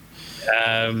 Yeah.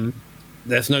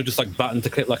 There's no just like button to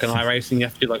click like an iRacing. You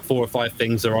have to do like 4 or 5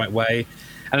 things the right way.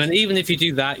 And then even if you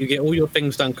do that, you get all your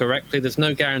things done correctly. There's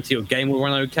no guarantee your game will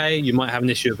run okay. You might have an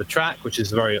issue with the track, which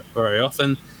is very, very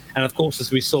often. And of course,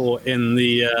 as we saw in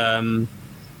their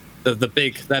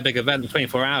big event, the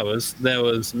 24 hours, there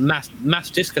was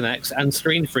mass disconnects and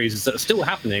screen freezes that are still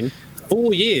happening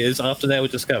 4 years after they were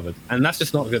discovered, and that's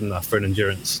just not good enough for an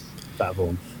endurance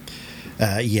platform.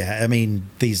 I mean,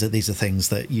 these are things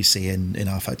that you see in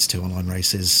rFactor 2 online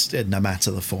races, no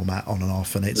matter the format, on and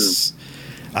off, and it's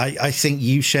I think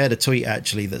you shared a tweet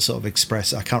actually that sort of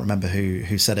expressed, I can't remember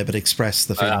who said it, but expressed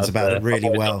the feelings about it really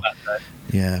well.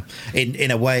 Yeah,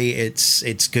 in a way,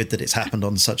 it's good that it's happened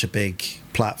on such a big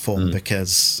platform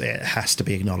because it has to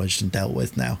be acknowledged and dealt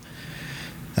with now.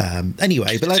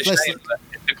 Anyway, but let's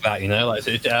that, you know, like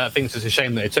I think it's a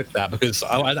shame that it took that, because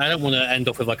I don't want to end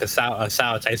off with like a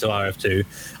sour taste of RF2.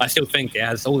 I still think it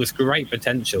has all this great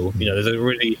potential. You know, there's a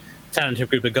really talented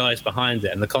group of guys behind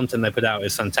it, and the content they put out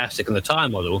is fantastic. And the tire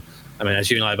model, I mean, as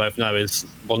you and I both know, is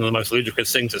one of the most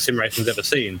ludicrous things that sim racing's ever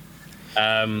seen.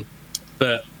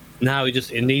 But now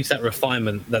it needs that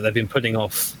refinement that they've been putting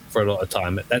off for a lot of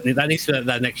time. That needs to be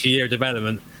that next year of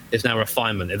development. Is now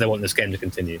refinement if they want this game to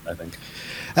continue, I think.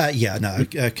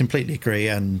 I completely agree.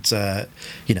 And,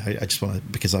 you know, I just want to,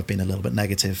 because I've been a little bit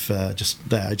negative just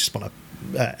there, I just want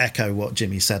to echo what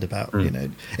Jimmy said about, you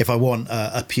know, if I want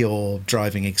a pure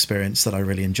driving experience that I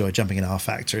really enjoy, jumping in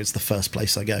R-Factor is the first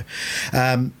place I go.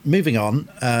 Moving on,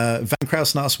 Van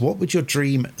Krausen asks, what would your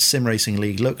dream sim racing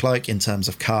league look like in terms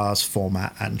of cars,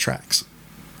 format and tracks?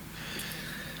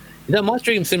 You know, my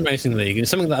dream sim racing league is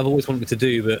something that I've always wanted to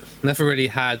do, but never really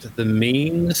had the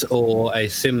means or a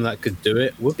sim that could do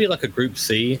it. Would be like a Group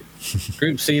C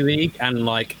league, and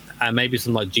like maybe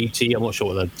some like GT. I'm not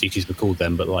sure what the GTs were called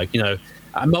then, but like, you know,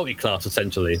 a multi-class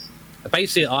essentially.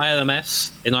 Basically,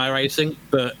 ILMS in iRacing,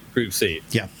 but Group C.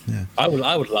 Yeah. I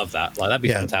would love that. Like, that'd be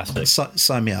fantastic.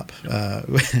 Sign me up.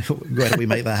 Where do we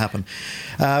make that happen?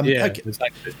 Okay.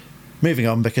 Exactly. Moving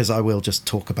on, because I will just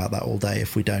talk about that all day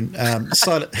if we don't.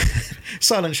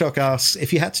 Silent Shock asks,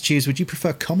 if you had to choose, would you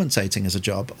prefer commentating as a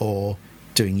job or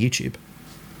doing YouTube?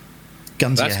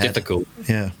 Guns to your head. That's difficult.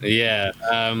 Yeah.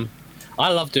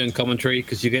 I love doing commentary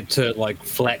because you get to like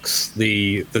flex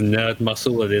the nerd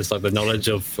muscle that is like the knowledge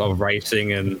of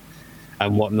racing and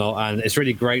whatnot, and it's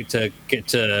really great to get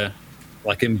to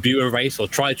like imbue a race, or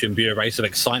try to imbue a race of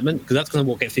excitement, because that's kind of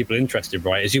what gets people interested,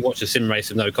 right? As you watch a sim race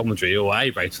with no commentary, or a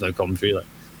race with no commentary, like,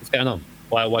 what's going on?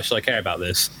 Why should I care about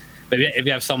this? But if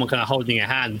you have someone kind of holding your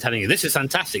hand and telling you, this is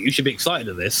fantastic, you should be excited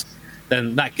at this,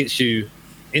 then that gets you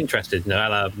interested, you know, a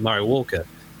la Murray Walker.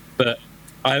 But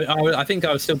I think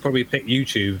I would still probably pick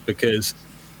YouTube, because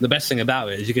the best thing about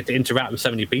it is you get to interact with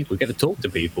so many people, you get to talk to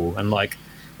people and like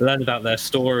learn about their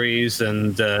stories,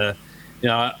 and you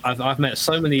know, I've met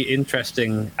so many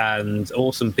interesting and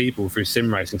awesome people through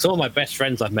sim racing. Some of my best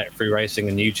friends I've met through racing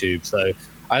and YouTube. So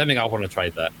I don't think I want to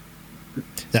trade that.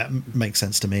 That makes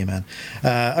sense to me, man.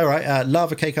 All right,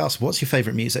 Lava Cake asks, what's your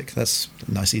favourite music? That's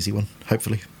a nice, easy one,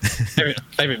 hopefully.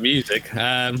 Favorite music?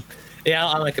 Yeah,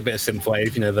 I like a bit of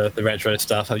synthwave, you know, the retro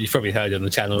stuff. You've probably heard it on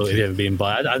the channel if you've ever been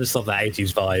by. I just love that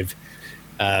 80s vibe.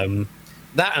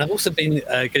 That, and I've also been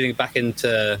getting back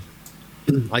into,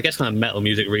 I guess, kind of metal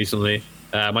music recently.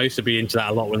 I used to be into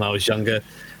that a lot when I was younger.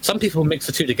 Some people mix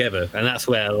the two together, and that's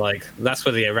where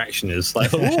the erection is. Like,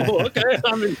 oh, okay,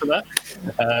 I'm into that.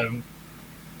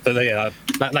 So yeah,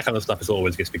 that kind of stuff is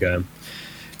always gets me going.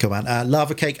 Come on.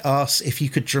 Lava Cake asks, if you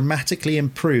could dramatically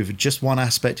improve just one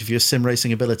aspect of your sim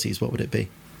racing abilities, what would it be?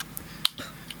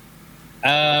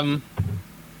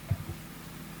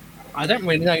 I don't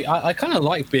really know. I kind of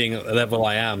like being at the level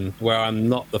I am, where I'm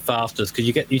not the fastest,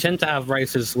 because you tend to have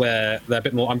races where they're a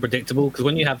bit more unpredictable. Because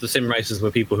when you have the sim races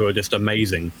with people who are just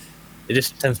amazing, it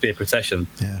just tends to be a procession.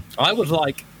 Yeah. I would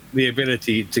like the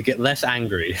ability to get less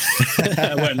angry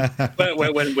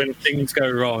when things go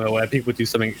wrong, or where people do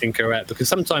something incorrect, because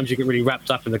sometimes you get really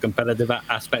wrapped up in the competitive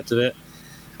aspect of it,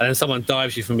 and then someone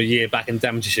dives you from a year back and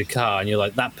damages your car, and you're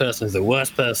like, that person is the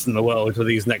worst person in the world for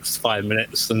these next 5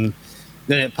 minutes, and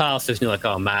then it passes and you're like,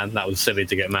 oh man, that was silly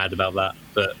to get mad about that.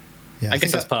 But yeah, I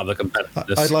guess that's part of the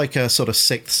competitiveness. I'd like a sort of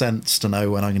sixth sense to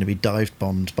know when I'm going to be dive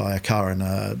bombed by a car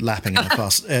and lapping in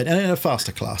a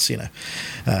faster class, you know.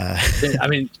 I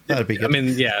mean, that'd be good. I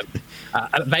mean, yeah.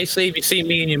 Basically, if you see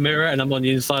me in your mirror and I'm on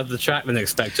the inside of the track, then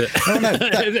expect it. Oh no,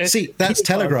 that's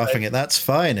telegraphing it. That's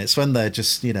fine. It's when they're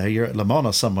just, you know, you're at Le Mans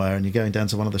or somewhere and you're going down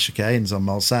to one of the chicanes on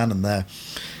Mulsanne and they're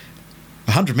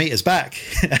 100 meters back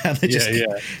and they just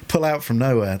pull out from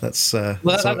nowhere. That's a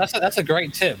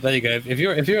great tip. There you go. If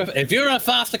you're a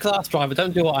faster class driver,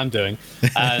 don't do what I'm doing,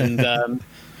 and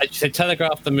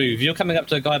telegraph the move. You're coming up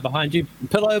to a guy behind you,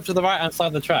 pull over to the right hand side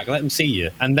of the track, let him see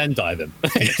you, and then dive him.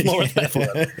 It's more respectful.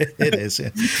 It is.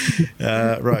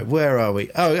 Yeah. Right, where are we?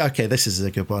 Oh, okay. This is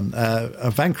a good one.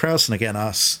 Van Krausen again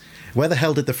asks, where the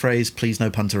hell did the phrase "please no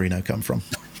Punterino" come from?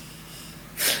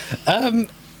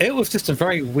 It was just a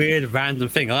very weird, random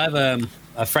thing. I have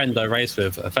a friend I race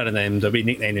with, a fellow we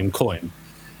nicknamed him Coin.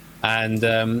 And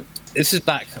this is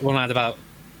back when I had about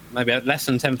maybe less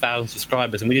than 10,000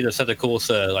 subscribers, and we did a set of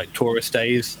Corsa like tourist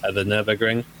days at the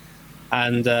Nürburgring.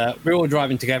 And we were all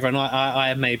driving together, and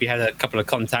I maybe had a couple of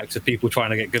contacts of people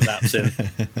trying to get good laps in.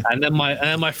 And then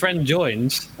my friend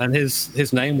joined, and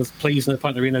his name was Please No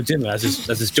Point Reno Jimmy as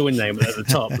his join name at the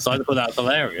top. So I thought that was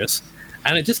hilarious.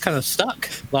 And it just kind of stuck.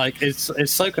 Like, it's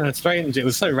so kind of strange. It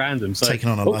was so random. So taking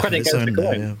on a life of its own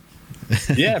now, yeah.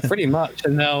 Yeah, pretty much.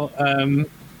 And now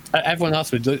everyone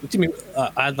asked me, do you mean,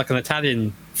 I had like an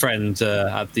Italian friend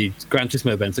at the Gran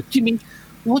Turismo event. Like, do you mean,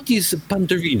 what is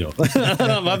Pandorino?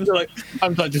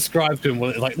 I'm like describe to him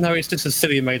what it's like. No, it's just a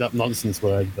silly made up nonsense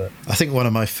word. But I think one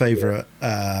of my favourite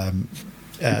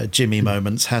Jimmy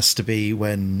moments has to be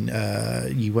when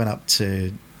you went up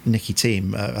to Nicky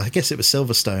Team. I guess it was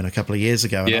Silverstone a couple of years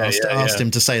ago, and asked him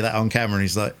to say that on camera, and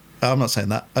he's like, oh, I'm not saying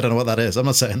that. I don't know what that is. I'm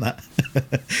not saying that.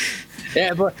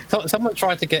 Yeah, but someone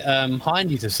tried to get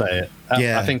Hindy to say it.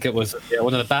 I think it was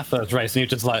one of the Bathurst races, and he was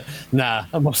just like, nah,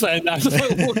 I'm not saying that. Just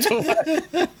like walked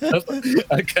away.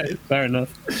 Okay, fair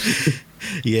enough.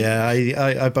 Yeah,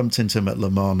 I bumped into him at Le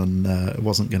Mans and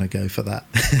wasn't going to go for that.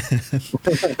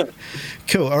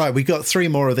 Cool. All right, we've got 3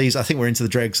 more of these. I think we're into the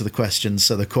dregs of the questions,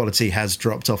 so the quality has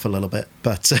dropped off a little bit,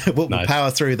 but we'll power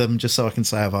through them just so I can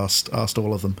say I've asked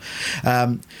all of them.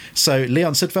 So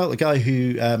Leon Sudfeld, the guy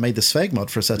who made the Sveg mod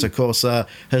for Assetto Corsa,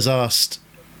 has asked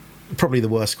probably the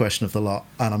worst question of the lot,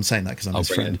 and I'm saying that because I'm his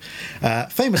friend.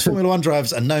 Famous Formula One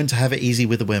drivers are known to have it easy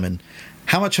with the women.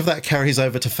 How much of that carries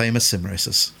over to famous sim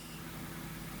racers?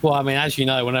 Well, I mean, as you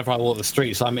know, whenever I walk the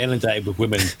streets, I'm inundated with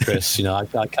women, Chris. You know, I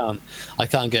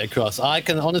can't get across. I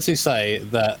can honestly say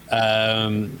that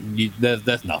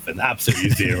there's nothing, absolutely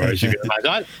zero, as you can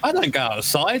imagine. I don't go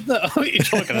outside. What are you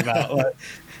talking about? Like,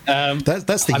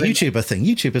 that's the YouTuber thing.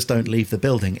 YouTubers don't leave the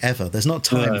building ever. There's not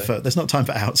time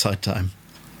for outside time.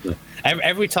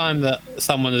 Every time that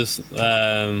someone has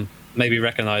maybe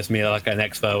recognised me like an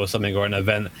expo or something or an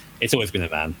event, it's always been a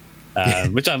man.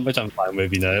 Which I'm fine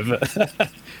with, you know. But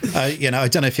I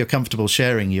don't know if you're comfortable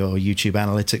sharing your YouTube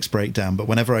analytics breakdown, but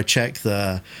whenever I check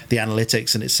the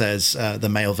analytics and it says the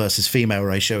male versus female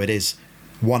ratio, it is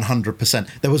 100%.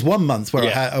 There was one month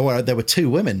where there were 2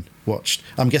 women watched.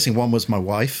 I'm guessing one was my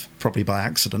wife, probably by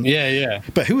accident. Yeah.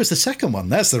 But who was the second one?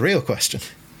 That's the real question.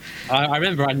 I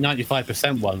remember I had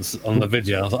 95% once on the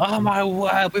video. I was like, oh my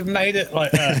word, we've made it!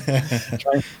 Like,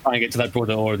 try and get to that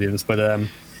broader audience, but.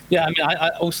 Yeah, I mean,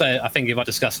 I think if I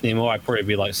discussed anymore, I'd probably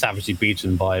be like savagely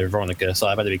beaten by Veronica, so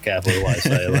I better be careful with what I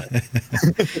say.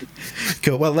 Like.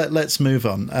 Cool. Well, let's move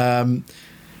on.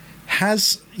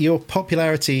 Has your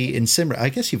popularity in sim racing, I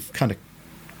guess you've kind of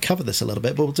covered this a little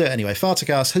bit, but we'll do it anyway. Fartik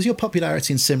asks, has your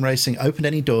popularity in sim racing opened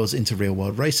any doors into real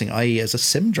world racing, i.e. as a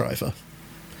sim driver?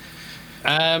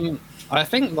 I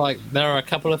think like there are a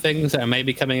couple of things that are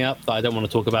maybe coming up that I don't want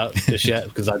to talk about just yet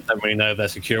because I don't really know if they're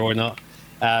secure or not.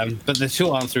 But the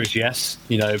short answer is yes.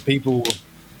 You know,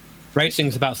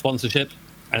 racing's about sponsorship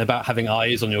and about having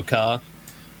eyes on your car.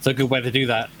 So a good way to do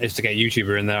that is to get a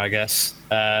YouTuber in there, I guess.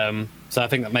 So I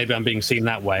think that maybe I'm being seen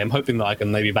that way. I'm hoping that I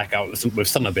can maybe back out with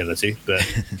some ability. But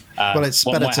well, it's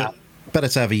better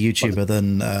to have a YouTuber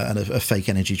than a fake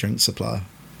energy drink supplier.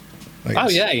 Oh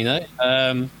yeah, you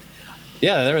know,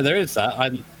 there is that. I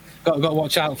got to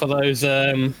watch out for those.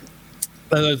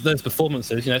 Those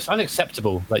performances, you know, it's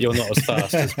unacceptable that you're not as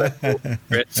fast as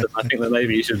Chris, and I think that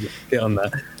maybe you should get on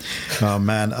that. Oh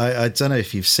man, I don't know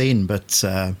if you've seen, but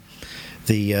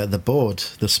the board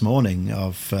this morning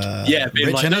of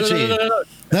Rich like, Energy.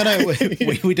 No,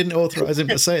 we didn't authorise him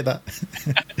to say that.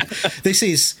 This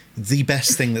is the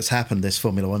best thing that's happened this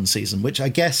Formula One season, which I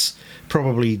guess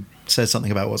probably says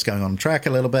something about what's going on track a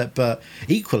little bit, but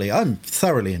equally, I'm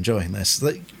thoroughly enjoying this.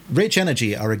 Rich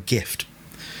Energy are a gift.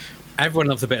 Everyone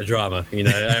loves a bit of drama, you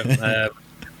know.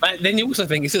 But then you also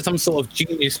think, is it some sort of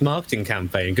genius marketing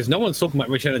campaign? Because no one's talking about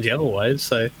Rich Energy otherwise,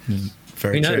 so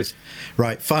very who true. knows?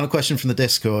 Right, final question from the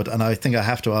Discord, and I think I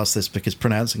have to ask this because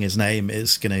pronouncing his name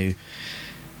is going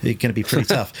to be pretty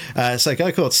tough. So a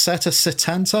guy called Seta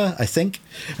Sitanta, I think,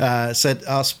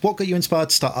 asked, what got you inspired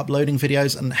to start uploading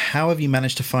videos, and how have you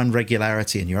managed to find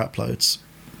regularity in your uploads?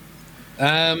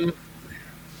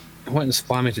 What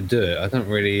inspired me to do it? I don't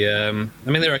really. I mean,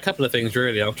 there are a couple of things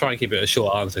really. I'll try and keep it a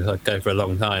short answer because I go for a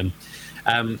long time.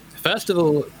 First of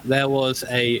all, there was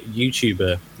a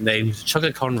YouTuber named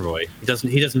Chugga Conroy. He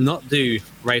does not do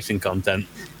racing content.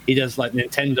 He does like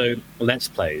Nintendo Let's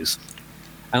Plays.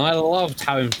 And I loved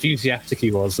how enthusiastic he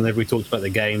was whenever we talked about the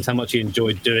games, how much he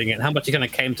enjoyed doing it, and how much he kind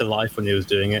of came to life when he was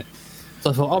doing it.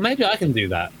 So I thought, oh, maybe I can do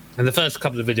that. And the first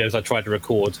couple of videos I tried to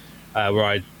record where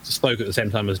I spoke at the same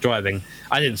time as driving,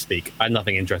 I didn't speak. I had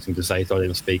nothing interesting to say, so I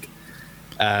didn't speak.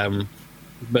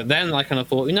 But then I kind of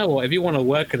thought, you know what, if you want to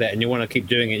work at it and you want to keep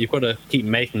doing it, you've got to keep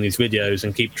making these videos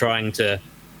and keep trying to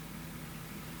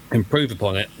improve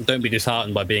upon it. Don't be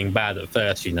disheartened by being bad at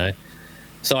first, you know.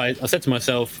 So I said to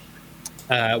myself,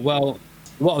 well,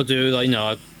 what I'll do, like, you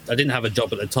know, I didn't have a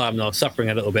job at the time, and I was suffering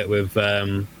a little bit with,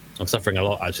 I was suffering a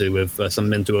lot actually with some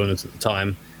mental illness at the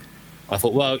time. I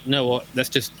thought, well, you know what, let's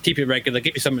just keep it regular,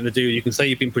 give you something to do. You can say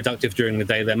you've been productive during the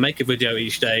day, then make a video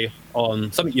each day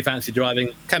on something you fancy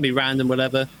driving, can be random,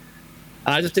 whatever.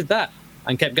 And I just did that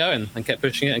and kept going and kept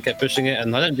pushing it and kept pushing it.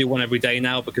 And I don't do one every day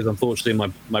now because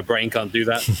unfortunately my brain can't do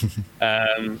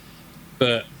that.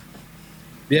 But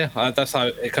yeah, that's how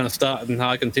it kind of started and how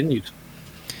I continued.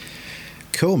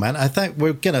 Cool, man. I think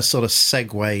we're going to sort of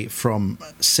segue from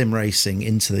sim racing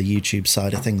into the YouTube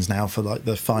side of things now for like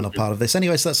the final part of this.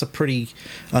 Anyway, so that's a pretty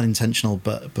unintentional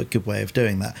but good way of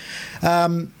doing that.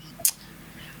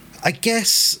 I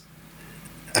guess,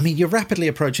 I mean, you're rapidly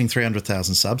approaching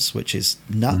 300,000 subs, which is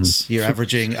nuts. You're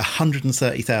averaging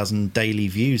 130,000 daily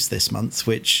views this month,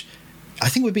 which I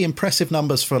think would be impressive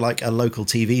numbers for like a local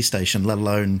TV station, let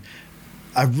alone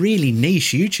a really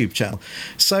niche YouTube channel.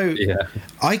 So yeah.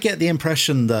 I get the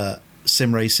impression that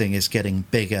sim racing is getting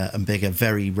bigger and bigger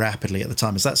very rapidly at the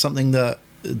time. Is that something that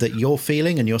you're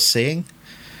feeling and you're seeing?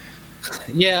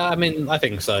 Yeah, I mean, I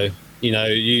think so. You know,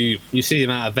 you see the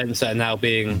amount of events that are now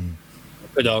being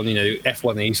put on, you know,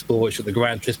 F1 esports with the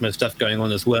Gran Turismo stuff going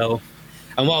on as well.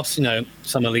 And whilst, you know,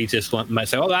 some elitists might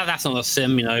say, oh, that's not a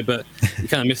sim, you know, but you're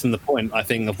kind of missing the point, I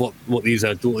think, of what these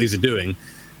are doing.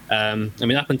 I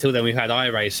mean, up until then, we've had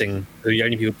iRacing, who are the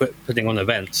only people putting on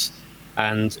events,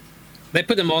 and they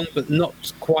put them on, but not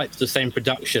quite the same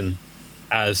production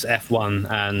as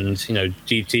F1 and, you know,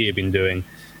 GT have been doing.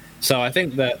 So I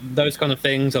think that those kind of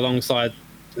things, alongside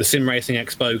the Sim Racing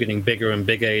Expo getting bigger and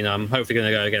bigger, you know, I'm hopefully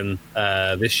going to go again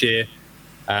this year.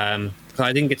 I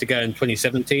didn't get to go in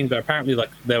 2017, but apparently,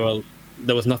 like, there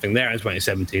was nothing there in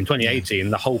 2017. 2018,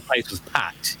 the whole place was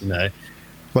packed, you know.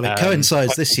 Well, it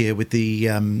coincides this year with the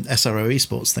SRO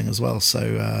esports thing as well, so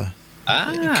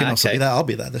it can also be that. I'll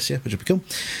be there this year, which would be cool.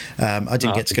 I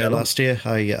didn't get to go last year.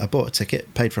 I bought a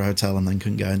ticket, paid for a hotel, and then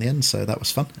couldn't go in the end, so that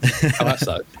was fun. Oh, that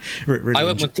sucks. Really I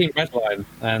went with Team Redline,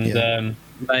 and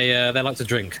they like to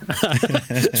drink,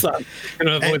 so I'm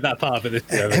going to avoid that part of it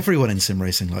this year. Everyone in sim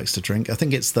racing likes to drink. I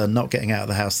think it's the not getting out of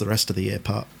the house the rest of the year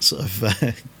part sort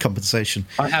of compensation.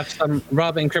 I have some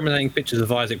rather incriminating pictures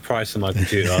of Isaac Price on my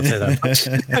computer, I'll say that much.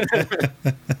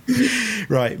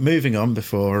 Right, moving on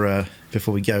before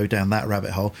we go down that rabbit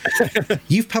hole.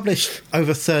 You've published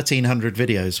over 1,300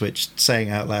 videos, which, saying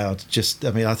out loud, I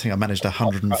think I managed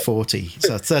 140,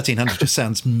 so 1,300 just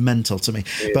sounds mental to me.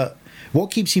 Yeah. But what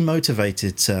keeps you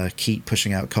motivated to keep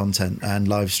pushing out content and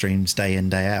live streams day in,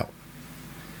 day out?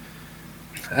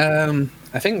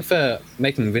 I think for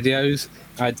making videos,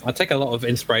 I take a lot of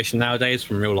inspiration nowadays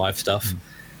from real life stuff.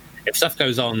 If stuff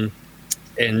goes on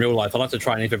in real life, I like to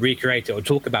try and either recreate it or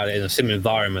talk about it in a sim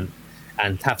environment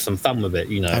and have some fun with it,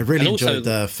 you know. I really enjoyed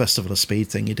the Festival of Speed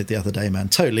thing you did the other day, man.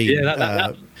 Totally.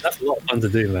 Yeah, that's a lot of fun to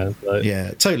do, man. So.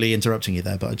 Yeah, totally interrupting you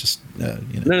there, but I just, you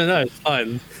know. No, it's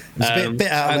fine. It was a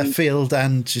bit out of left field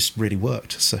and just really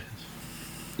worked, so.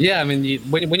 Yeah, I mean,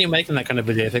 when you're making that kind of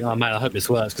video, you think, oh man, I hope this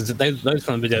works, because those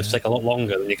kind of videos take a lot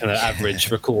longer than your kind of average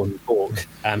record and talk,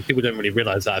 and people don't really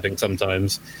realise that, I think,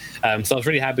 sometimes. So I was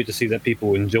really happy to see that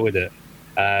people enjoyed it.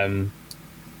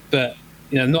 But,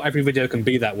 you know, not every video can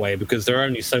be that way, because there are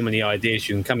only so many ideas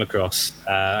you can come across,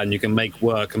 and you can make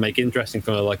work and make interesting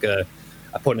from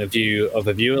a point of view of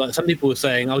a viewer. Like, some people were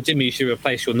saying, oh, Jimmy, you should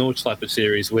replace your Nordschleifer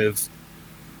series with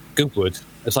Goodwood.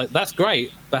 It's like, that's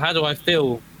great, but how do I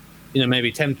feel, you know,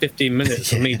 maybe 10, 15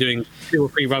 minutes of me doing 2 or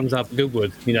 3 runs up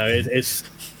Goodwood? You know, it's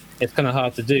kind of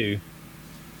hard to do.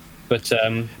 But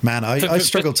man, I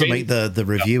struggled to make the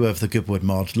review of the Goodwood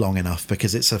mod long enough,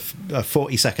 because it's a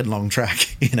 40-second long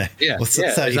track, you know, or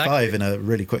 35 exactly. In a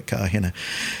really quick car, you know.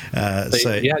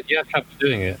 So you have trouble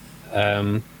doing it,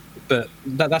 but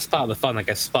that's part of the fun, I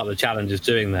guess. Part of the challenge is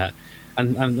doing that.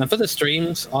 And for the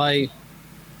streams, I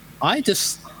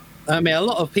mean, a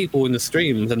lot of people in the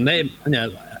streams, and they, you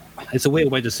know, it's a weird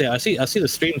way to see it. I see the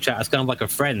stream chat as kind of like a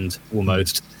friend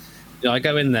almost. You know, I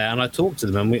go in there and I talk to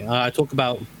them, and I talk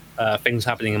about things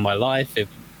happening in my life,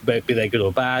 be they good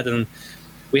or bad, and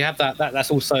we have that's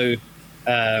also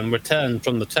returned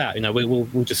from the chat. You know,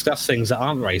 we'll discuss things that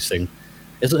aren't racing.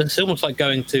 It's almost like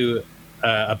going to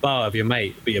a bar of your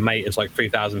mate, but your mate is like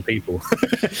 3,000 people.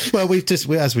 Well,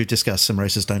 as we've discussed, some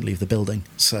racers don't leave the building,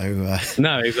 so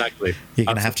no, exactly. You're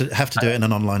going to have to do it in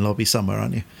an online lobby somewhere,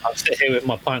 aren't you? I'll sit here with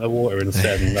my pint of water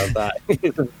instead and love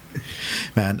that.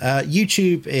 Man,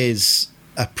 YouTube is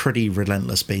a pretty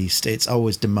relentless beast. It's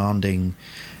always demanding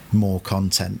more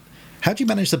content. How do you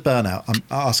manage the burnout? I'm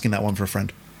asking that one for a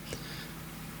friend.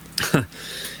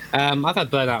 I've had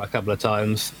burnout a couple of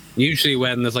times. Usually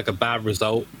when there's like a bad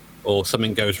result or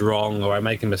something goes wrong or I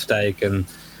make a mistake, and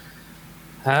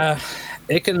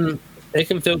it can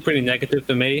feel pretty negative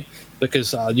for me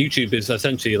because YouTube is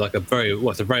essentially like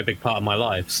it's a very big part of my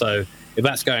life. So if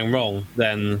that's going wrong,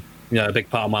 then a big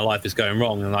part of my life is going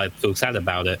wrong, and I feel sad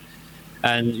about it.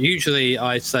 And usually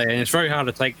I say, and it's very hard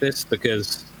to take this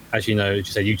because, as you know,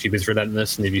 YouTube is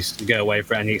relentless, and if you go away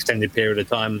for any extended period of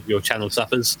time, your channel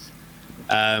suffers.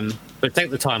 But take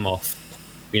the time off,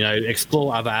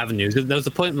 explore other avenues. There was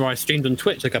a point where I streamed on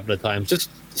Twitch a couple of times,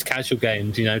 just casual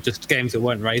games, just games that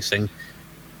weren't racing,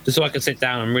 just so I could sit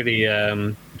down and really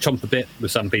chomp a bit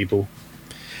with some people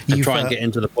and try and get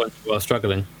into the point where I was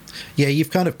struggling. Yeah,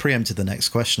 you've kind of preempted the next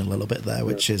question a little bit there,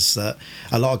 which is that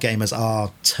a lot of gamers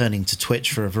are turning to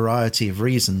Twitch for a variety of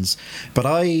reasons. But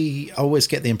I always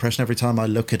get the impression every time I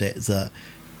look at it that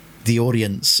the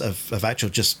audience of actual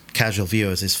just casual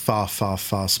viewers is far, far,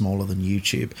 far smaller than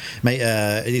YouTube.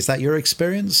 Is that your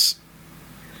experience?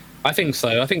 I think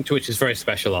so. I think Twitch is very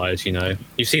specialized.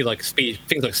 You see like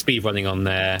things like speed running on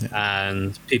there,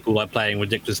 and people like playing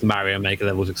ridiculous Mario Maker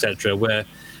levels, etc., where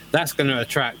that's going to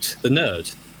attract the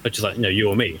nerd, which is like you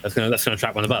or me. That's going to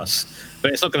attract one of us,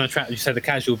 but it's not going to attract, the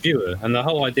casual viewer. And the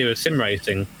whole idea of sim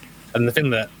racing, and the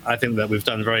thing that I think that we've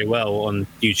done very well on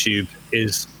YouTube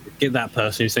is get that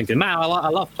person who's thinking, man, I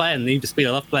love playing Need for Speed,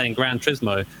 I love playing Gran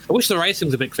Turismo. I wish the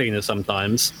racing's a bit cleaner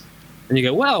sometimes. And you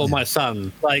go, well, my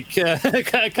son,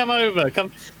 come over,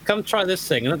 come try this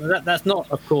thing. And that's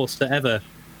not, of course, to ever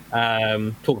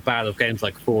talk bad of games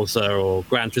like Forza or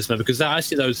Gran Turismo, because I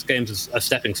see those games as a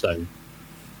stepping stone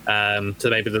to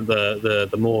maybe the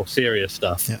more serious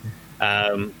stuff.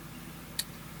 Yeah.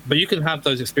 But you can have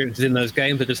those experiences in those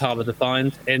games that are just harder to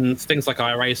find. In things like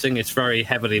iRacing, it's very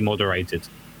heavily moderated.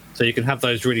 So you can have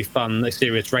those really fun,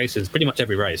 serious races, pretty much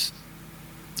every race.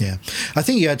 Yeah, I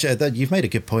think you've made a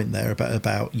good point there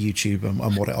about YouTube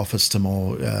and what it offers to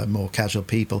more casual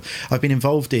people. I've been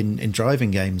involved in driving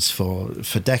games for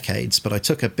decades, but I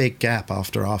took a big gap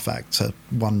after rFactor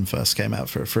 1 first came out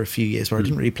for a few years where I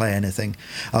didn't really play anything.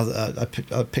 I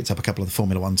picked up a couple of the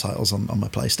Formula 1 titles on my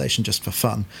PlayStation just for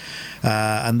fun.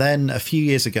 And then a few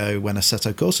years ago when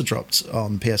Assetto Corsa dropped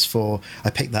on PS4, I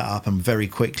picked that up and very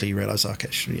quickly realised, okay,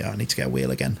 I need to get a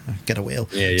wheel again. Get a wheel.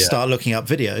 Yeah. Start looking up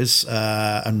videos.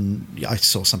 And I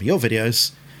saw some of your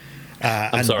videos,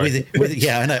 I'm sorry.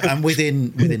 And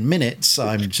within minutes,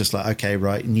 I'm just like, okay,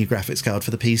 right, new graphics card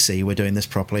for the PC. We're doing this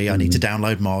properly. I need to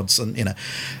download mods, and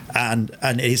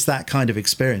and it's that kind of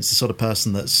experience. The sort of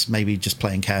person that's maybe just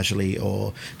playing casually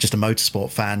or just a motorsport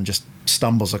fan just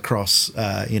stumbles across,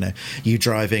 you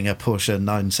driving a Porsche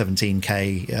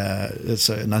 917K,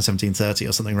 91730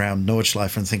 or something around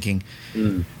Nordschleife and thinking,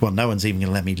 well, no one's even going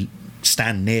to let me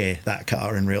stand near that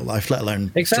car in real life, let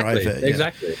alone drive it.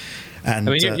 Exactly. And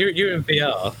I mean, you're in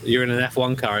VR. You're in an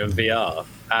F1 car in VR,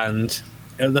 and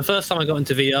the first time I got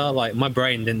into VR, like my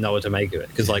brain didn't know what to make of it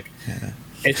because,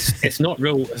 it's not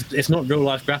real. It's not real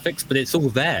life graphics, but it's all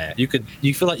there. You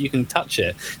feel like you can touch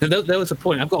it. There was a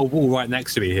point. I've got a wall right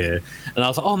next to me here, and I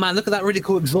was like, "Oh man, look at that really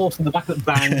cool exhaust in the back of the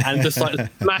bang," and just like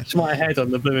smash my head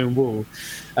on the blooming wall.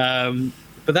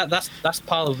 But that's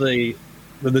part of the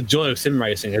joy of sim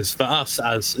racing is for us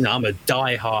as I'm a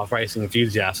die-hard racing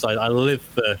enthusiast. I live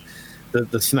for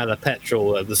the smell of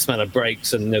petrol, the smell of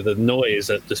brakes, and the noise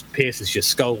that just pierces your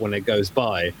skull when it goes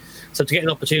by. So to get an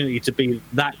opportunity to be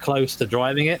that close to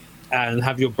driving it and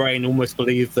have your brain almost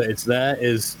believe that it's there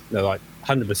is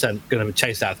 100% going to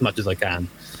chase that as much as I can.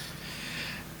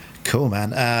 Cool,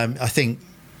 man. I think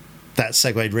that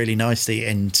segued really nicely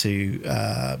into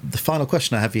the final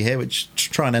question I have for you here, which to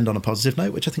try and end on a positive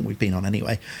note, which I think we've been on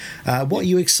anyway. What are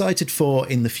you excited for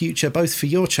in the future, both for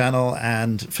your channel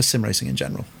and for sim racing in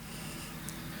general?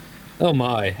 Oh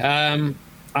my.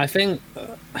 I think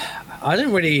I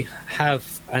don't really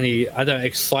have any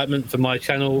excitement for my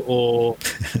channel or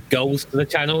goals for the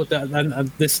channel. And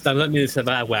this, don't let me this in a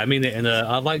bad way. I mean it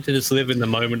I'd like to just live in the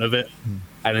moment of it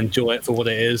and enjoy it for what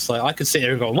it is. Like I could sit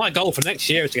here and go, my goal for next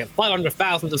year is to get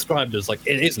 500,000 subscribers. Like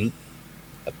it isn't.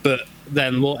 But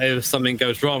then what if something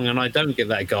goes wrong and I don't get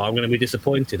that goal? I'm going to be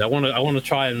disappointed. I want to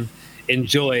try and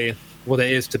enjoy what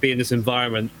it is to be in this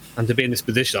environment and to be in this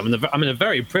position. I'm in a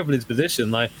very privileged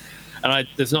position.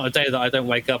 There's not a day that I don't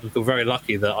wake up and feel very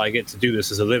lucky that I get to do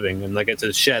this as a living and I get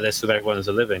to share this with everyone as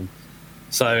a living.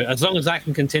 So as long as that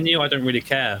can continue, I don't really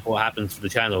care what happens to the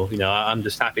channel. I'm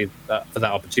just happy for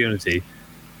that opportunity.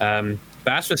 But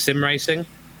as for sim racing,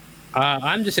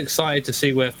 I'm just excited to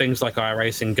see where things like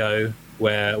iRacing go,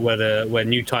 where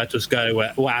new titles go,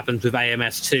 what happens with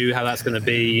AMS2, how that's going to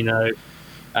be.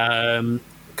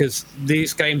 because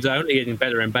these games are only getting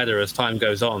better and better as time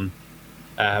goes on.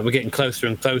 We're getting closer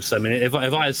and closer. I mean, if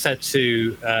I had said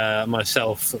to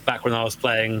myself back when I was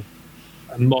playing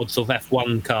mods of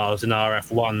F1 cars in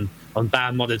RF1 on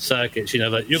bad modded circuits,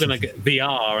 that you're going to get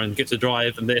VR and get to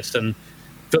drive and this and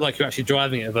feel like you're actually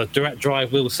driving it with a direct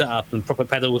drive wheel setup and proper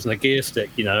pedals and a gear stick,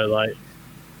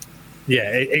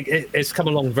 it's come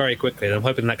along very quickly, and I'm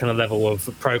hoping that kind of level of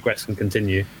progress can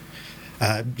continue.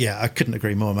 I couldn't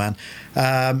agree more, man.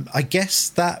 I guess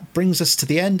that brings us to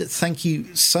the end. Thank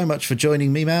you so much for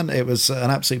joining me, man. It was an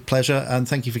absolute pleasure, and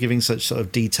thank you for giving such sort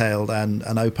of detailed and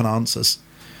open answers.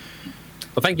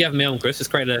 Well, thank you for having me on, Chris. It's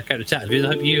great to chat with you. I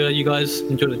hope you guys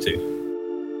enjoyed it too.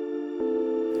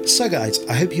 So guys,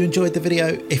 I hope you enjoyed the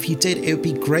video. If you did, it would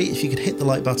be great if you could hit the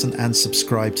like button and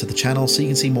subscribe to the channel so you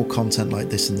can see more content like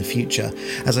this in the future.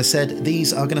 As I said,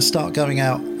 these are going to start going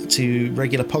out to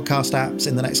regular podcast apps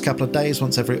in the next couple of days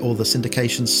once all the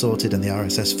syndication's sorted and the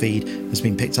RSS feed has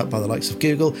been picked up by the likes of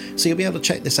Google, so you'll be able to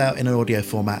check this out in an audio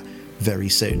format very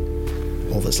soon.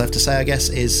 All that's left to say, I guess,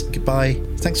 is goodbye,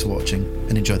 thanks for watching,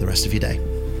 and enjoy the rest of your day.